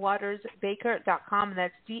DawnWatersBaker.com, and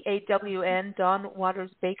that's DAWN,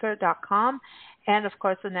 DawnWatersBaker.com. And, of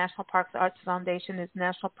course, the National Parks Arts Foundation is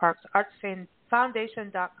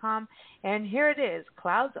NationalParksArtsFoundation.com. And here it is,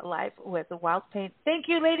 Clouds Alive with the Wild Paint. Thank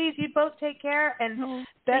you, ladies. You both take care, and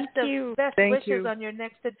best wishes on your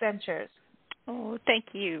next adventures. Oh,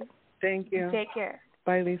 thank you. Thank you. Take care.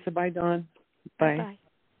 Bye, Lisa. Bye, Dawn. Bye. Bye.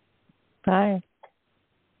 Bye.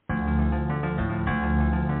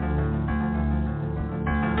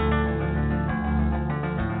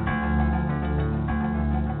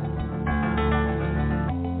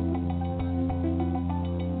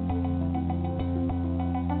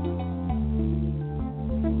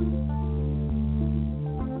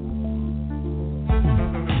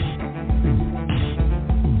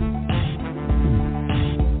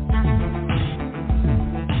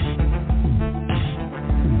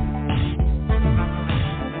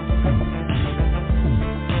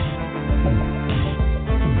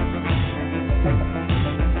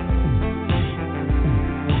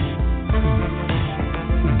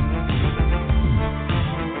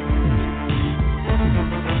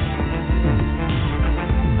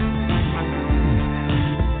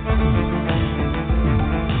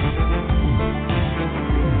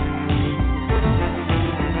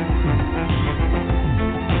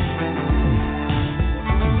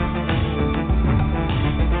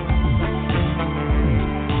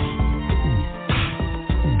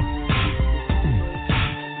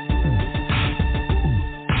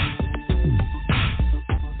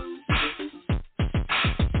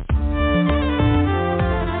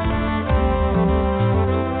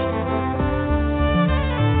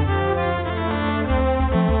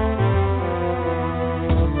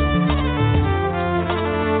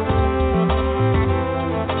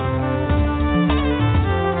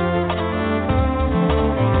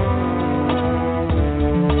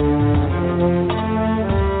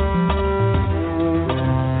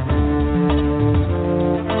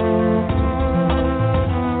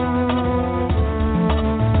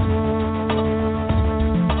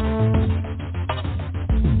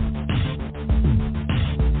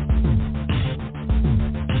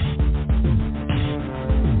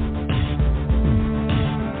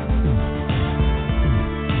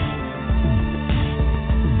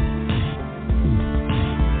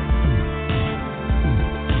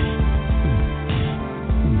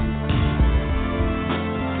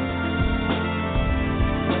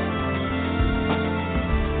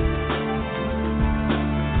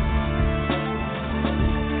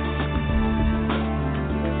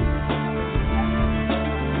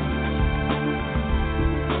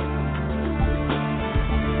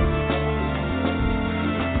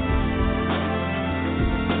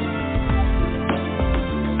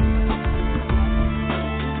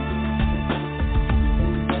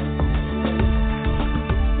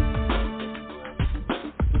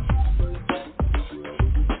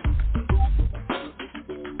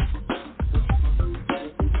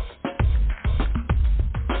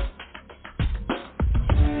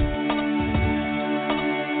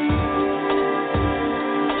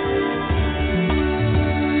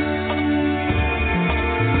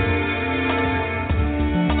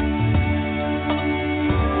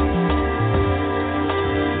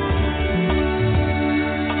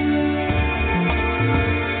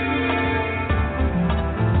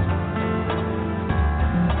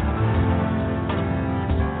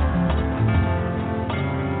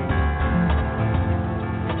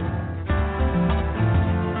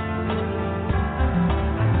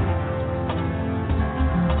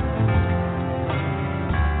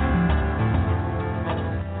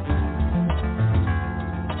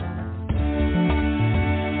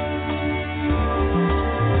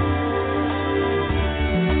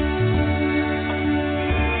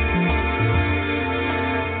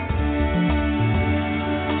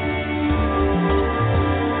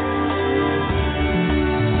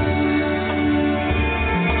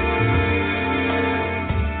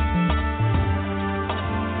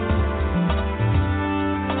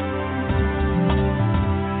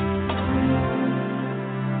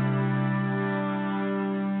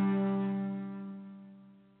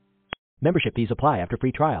 Membership fees apply after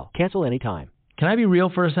free trial. Cancel anytime. Can I be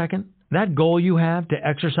real for a second? That goal you have to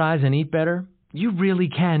exercise and eat better, you really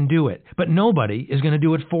can do it. But nobody is going to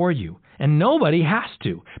do it for you. And nobody has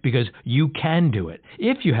to, because you can do it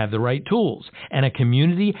if you have the right tools and a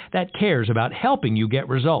community that cares about helping you get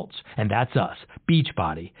results. And that's us,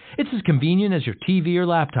 Beachbody. It's as convenient as your TV or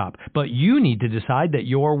laptop, but you need to decide that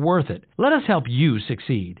you're worth it. Let us help you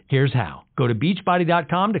succeed. Here's how. Go to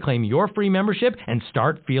Beachbody.com to claim your free membership and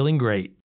start feeling great.